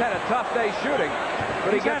Doherty has had a tough day shooting,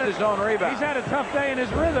 but he gets his own rebound. He's had a tough day in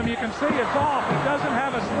his rhythm. You can see it's off. He doesn't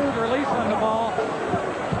have a smooth release on the ball,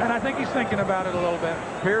 and I think he's thinking about it a little bit.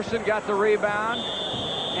 Pearson got the rebound,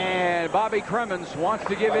 and Bobby Cremins wants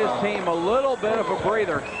to give his team a little bit of a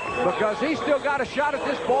breather because he's still got a shot at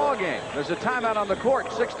this ball game. There's a timeout on the court,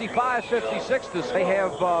 65-56. They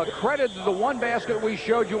have credited the one basket we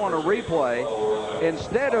showed you on a replay.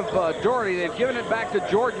 Instead of Doherty, they've given it back to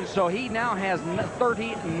Jordan, so he now has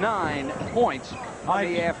 39 points on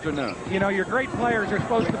the afternoon. You know, your great players are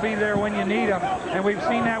supposed to be there when you need them, and we've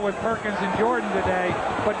seen that with Perkins and Jordan today,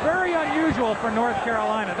 but very unusual for North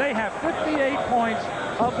Carolina. They have 58 points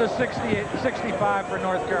of the 65 for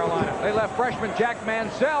North Carolina. They left freshman Jack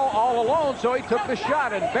Mansell all alone, so he took the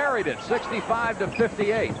shot and buried it,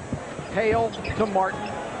 65-58. Hale to Martin,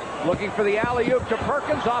 looking for the alley-oop to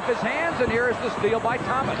Perkins, off his hands, and here is the steal by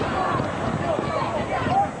Thomas.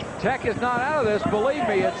 Tech is not out of this, believe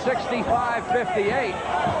me, it's 65-58.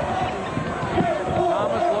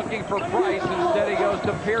 Thomas looking for Price. Instead, he goes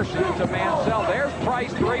to Pearson, to Mansell. There's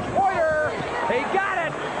Price, three-pointer. He got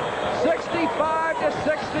it.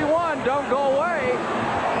 65-61. Don't go away.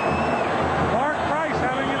 Mark Price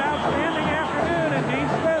having an outstanding afternoon, and Dean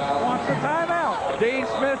Smith wants a timeout. Dean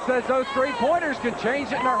Smith says those three-pointers can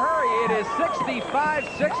change it in a hurry. It is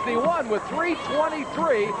 65-61 with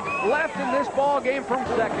 3:23 left in this ball game from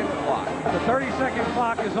second clock. The 30-second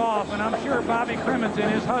clock is off, and I'm sure Bobby Cremins in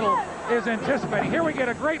his huddle is anticipating. Here we get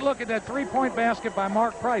a great look at that three-point basket by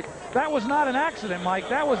Mark Price. That was not an accident, Mike.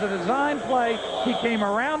 That was a design play. He came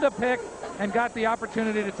around a pick and got the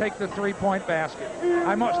opportunity to take the three-point basket.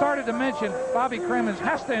 I started to mention Bobby Cremins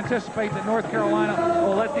has to anticipate that North Carolina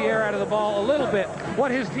will let the air out of the ball a little bit. What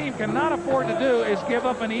his team cannot afford to do is give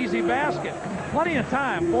up an easy basket. Plenty of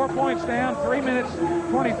time. 4 points down, 3 minutes,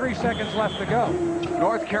 23 seconds left to go.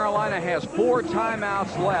 North Carolina has 4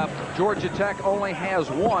 timeouts left. Georgia Tech only has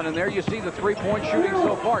 1, and there you see the three-point shooting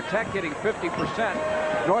so far. Tech hitting 50%.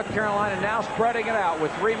 North Carolina now spreading it out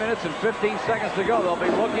with 3 minutes and 15 seconds to go. They'll be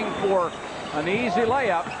looking for an easy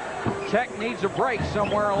layup. Tech needs a break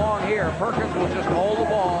somewhere along here. Perkins will just hold the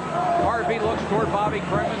ball. Harvey looks toward Bobby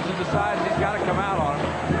Cremins and decides he's got to come out on him.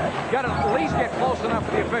 Got to at least get close enough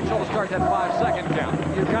for the official to start that 5-second count.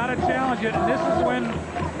 You've got to challenge it, and this is when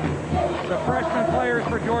the freshman players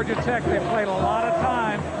for Georgia Tech, they've played a lot of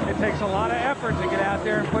time. It takes a lot of effort to get out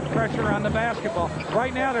there and put pressure on the basketball.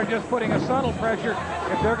 Right now, they're just putting a subtle pressure.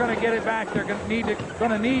 If they're going to get it back, they're going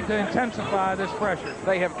to need to intensify this pressure.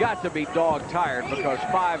 They have got to be dog tired because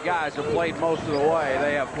 5 guys have played most of the way.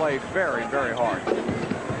 They have played very, very hard.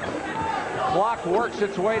 Clock works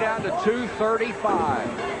its way down to 2:35.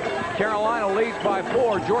 Carolina leads by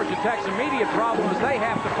 4. Georgia Tech's immediate problem is they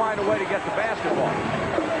have to find a way to get the basketball.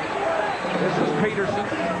 This is Peterson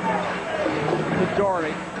to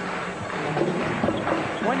Doherty.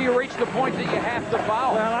 When do you reach the point that you have to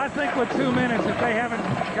foul? Well, I think with 2 minutes, if they haven't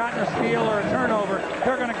gotten a steal or a turnover,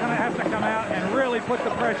 they're going to have to come out and really put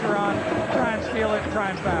the pressure on, try and steal it,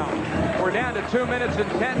 try and foul. We're down to 2 minutes and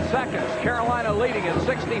 10 seconds. Carolina leading at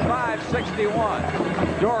 65-61.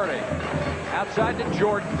 Doherty outside to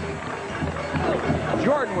Jordan.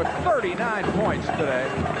 Jordan with 39 points today.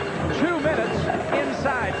 2 minutes,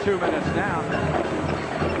 inside 2 minutes now.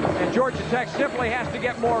 And Georgia Tech simply has to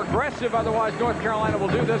get more aggressive, otherwise North Carolina will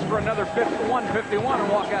do this for another 51-51 and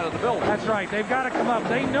walk out of the building. That's right. They've got to come up.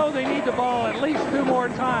 They know they need the ball at least 2 more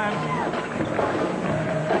times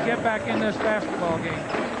to get back in this basketball game.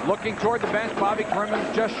 Looking toward the bench, Bobby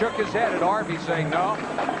Cremins just shook his head at Harvey, saying, no,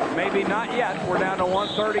 maybe not yet. We're down to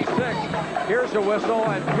 1:36. Here's a whistle,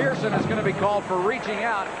 and Pearson is going to be called for reaching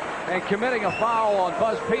out and committing a foul on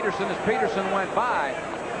Buzz Peterson as Peterson went by.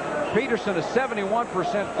 Peterson, a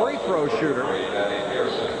 71% free throw shooter.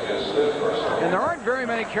 And there aren't very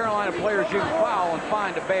many Carolina players you can foul and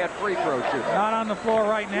find a bad free throw shooter. Not on the floor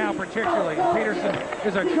right now, particularly. Peterson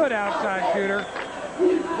is a good outside shooter.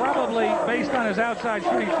 Probably, based on his outside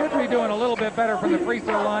shooting, should be doing a little bit better from the free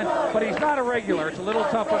throw line, but he's not a regular. It's a little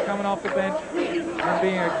tougher coming off the bench and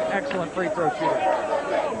being an excellent free throw shooter.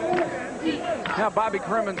 Now Bobby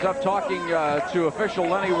Cremins up talking to official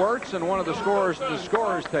Lenny Wirtz and one of the scorers at the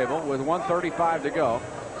scorer's table with 1:35 to go.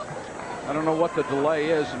 I don't know what the delay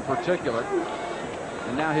is in particular.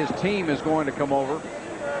 And now his team is going to come over.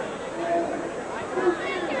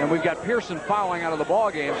 And we've got Pearson fouling out of the ball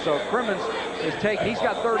game, so Cremins he's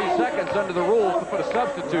got 30 seconds under the rules to put a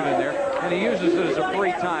substitute in there, and he uses it as a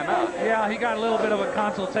free timeout. Yeah, he got a little bit of a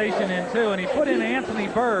consultation in too, and he put in Anthony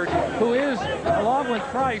Bird, who is, along with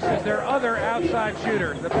Price, is their other outside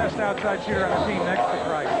shooter, the best outside shooter on the team next to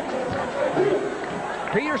Price.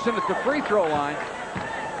 Peterson at the free throw line.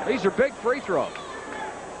 These are big free throws.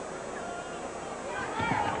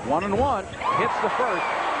 1-and-1, hits the first.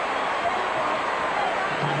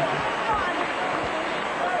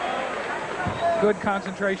 Good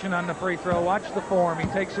concentration on the free throw. Watch the form. He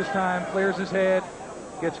takes his time, clears his head,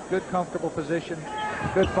 gets good, comfortable position.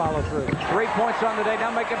 Good follow through. 3 points on the day, now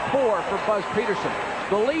making 4 for Buzz Peterson.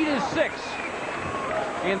 The lead is 6.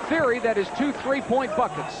 In theory, that is 2 3-point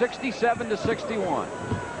buckets, 67-61.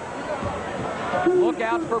 Look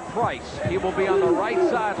out for Price. He will be on the right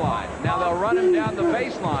sideline. Now they'll run him down the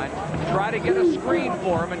baseline, try to get a screen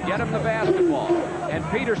for him and get him the basketball. And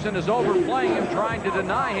Peterson is overplaying him, trying to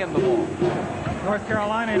deny him the ball. North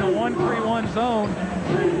Carolina in a 1-3-1 zone.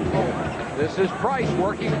 This is Price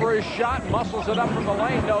working for his shot, muscles it up from the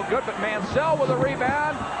lane, no good, but Mansell with a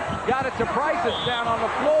rebound. Got it to Price, it's down on the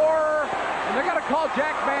floor. And they're going to call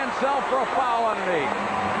Jack Mansell for a foul underneath.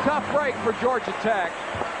 Tough break for Georgia Tech,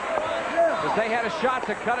 as they had a shot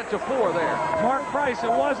to cut it to 4 there. Mark Price, he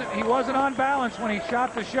wasn't on balance when he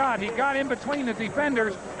shot the shot. He got in between the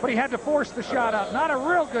defenders, but he had to force the shot up. Not a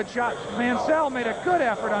real good shot. Mansell made a good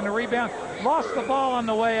effort on the rebound, lost the ball on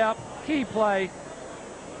the way up. Key play.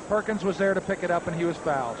 Perkins was there to pick it up, and he was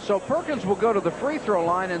fouled. So Perkins will go to the free throw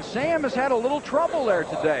line, and Sam has had a little trouble there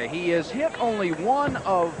today. He has hit only one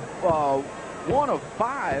of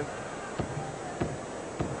 5.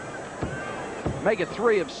 Make it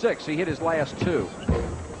 3 of 6. He hit his last 2.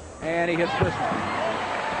 And he hits this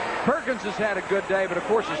one. Perkins has had a good day, but of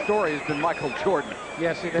course the story has been Michael Jordan.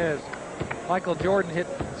 Yes, it is. Michael Jordan hit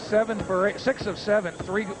 6 of 7,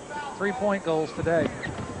 three-point goals today.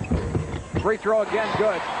 Free throw again,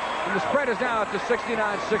 good. And the spread is now up to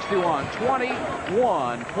 69-61.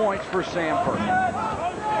 21 points for Sam Perkins.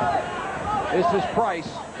 This is Price.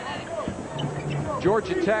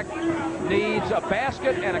 Georgia Tech needs a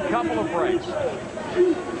basket and a couple of breaks.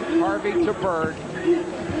 Harvey to Bird.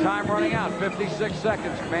 Time running out, 56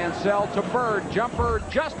 seconds. Mansell to Bird. Jumper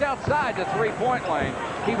just outside the three-point lane.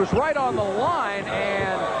 He was right on the line,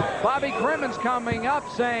 and Bobby Cremins coming up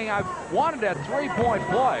saying, I wanted that three-point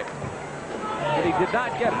play. And he did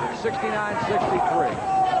not get it at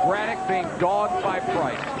 69-63. Braddock being dogged by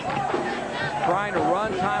Price. Trying to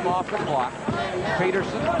run time off the clock.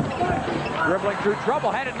 Peterson dribbling through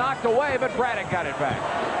trouble. Had it knocked away, but Braddock got it back.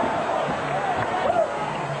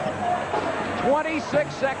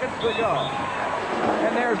 26 seconds to go.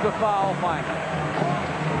 And there's the foul finally.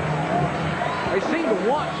 They seem to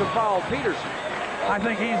want to foul Peterson. I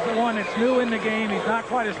think he's the one that's new in the game. He's not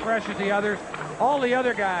quite as fresh as the others. All the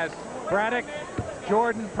other guys, Braddock,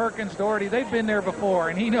 Jordan, Perkins, Doherty, they've been there before,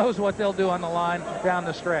 and he knows what they'll do on the line down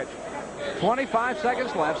the stretch. 25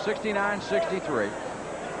 seconds left, 69-63.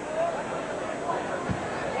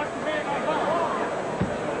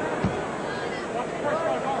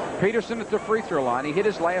 Peterson at the free throw line. He hit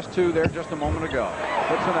his last 2 there just a moment ago.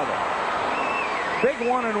 Hits another. Big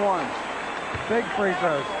 1-and-1s. Big free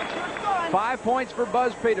throws. 5 points for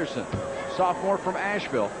Buzz Peterson, sophomore from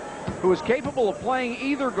Asheville, who is capable of playing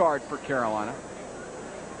either guard for Carolina.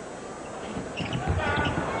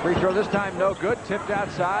 Free throw this time no good. Tipped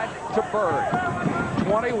outside to Bird.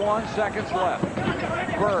 21 seconds left.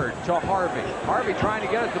 Bird to Harvey. Harvey trying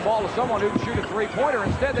to get it the ball to someone who can shoot a three-pointer.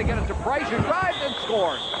 Instead, they get it to Price, who drives and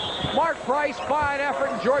scores. Mark Price, fine effort,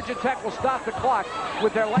 and Georgia Tech will stop the clock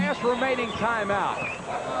with their last remaining timeout.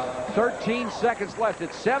 13 seconds left.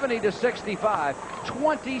 It's 70-65.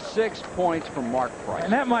 26 points from Mark Price.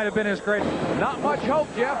 And that might have been his great. Not much hope,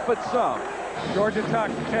 Jeff, but some. Georgia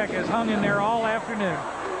Tech has hung in there all afternoon.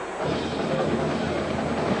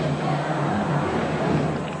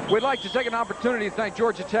 We'd like to take an opportunity to thank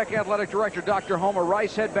Georgia Tech Athletic Director Dr. Homer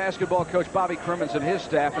Rice, head basketball coach Bobby Cremins and his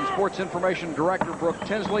staff, and Sports Information Director Brooke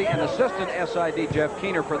Tinsley and Assistant SID Jeff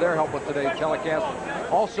Keener for their help with today's telecast.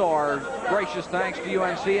 Also, our gracious thanks to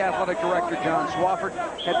UNC Athletic Director John Swafford,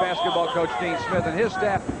 head basketball coach Dean Smith and his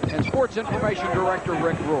staff, and Sports Information Director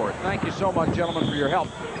Rick Rohr. Thank you so much, gentlemen, for your help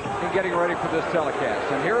in getting ready for this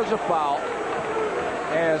telecast. And here is a foul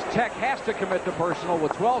as Tech has to commit the personal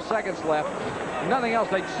with 12 seconds left. Nothing else.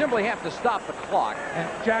 They simply have to stop the clock. And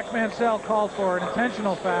Jack Mansell called for an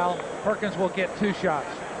intentional foul. Perkins will get 2 shots.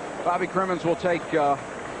 Bobby Cremins will take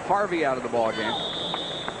Harvey out of the ball game.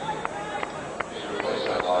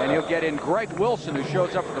 And he'll get in Greg Wilson, who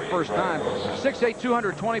shows up for the first time. 6'8",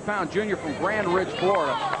 220-pound junior from Grand Ridge,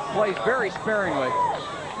 Florida. Plays very sparingly.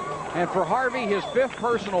 And for Harvey, his 5th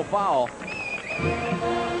personal foul.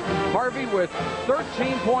 Harvey, with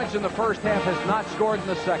 13 points in the first half, has not scored in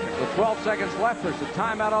the second. With 12 seconds left, there's a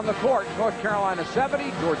timeout on the court. North Carolina 70,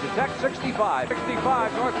 Georgia Tech 65.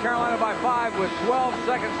 65, North Carolina by 5 with 12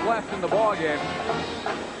 seconds left in the ballgame.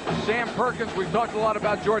 Sam Perkins, we've talked a lot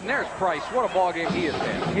about Jordan. There's Price. What a ball game he has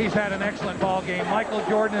had. He's had an excellent ball game. Michael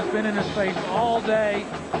Jordan has been in his face all day.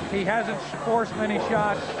 He hasn't forced many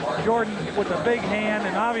shots. Jordan with a big hand,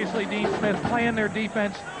 and obviously Dean Smith playing their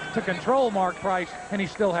defense to control Mark Price, and he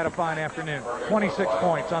still had a fine afternoon. 26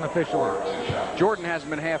 points unofficially. Jordan hasn't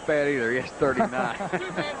been half bad either. He has 39.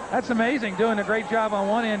 That's amazing, doing a great job on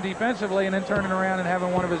one end defensively and then turning around and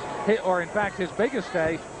having one of his, or in fact his biggest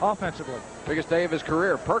day offensively. Biggest day of his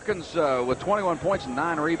career. Perkins with 21 points and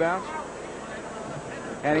 9 rebounds.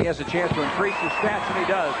 And he has a chance to increase his stats, and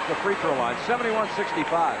he does. The free throw line,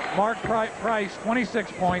 71-65. Mark Price,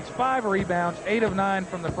 26 points, 5 rebounds, 8 of 9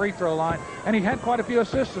 from the free throw line. And he had quite a few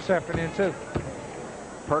assists this afternoon, too.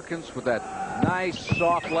 Perkins with that nice,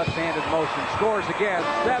 soft left-handed motion. Scores again,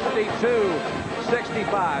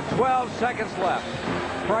 72-65. 12 seconds left.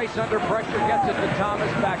 Price under pressure, gets it to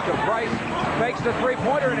Thomas, back to Price, fakes the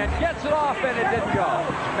three-pointer, and it gets it off, and it didn't go.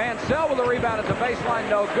 Mansell with a rebound at the baseline,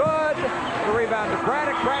 no good. The rebound to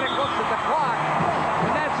Braddock. Braddock looks at the clock,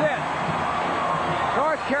 and that's it.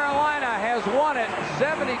 North Carolina has won it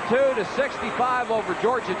 72-65 over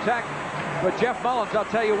Georgia Tech. But Jeff Mullins, I'll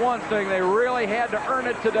tell you one thing, they really had to earn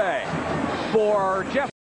it today. For Jeff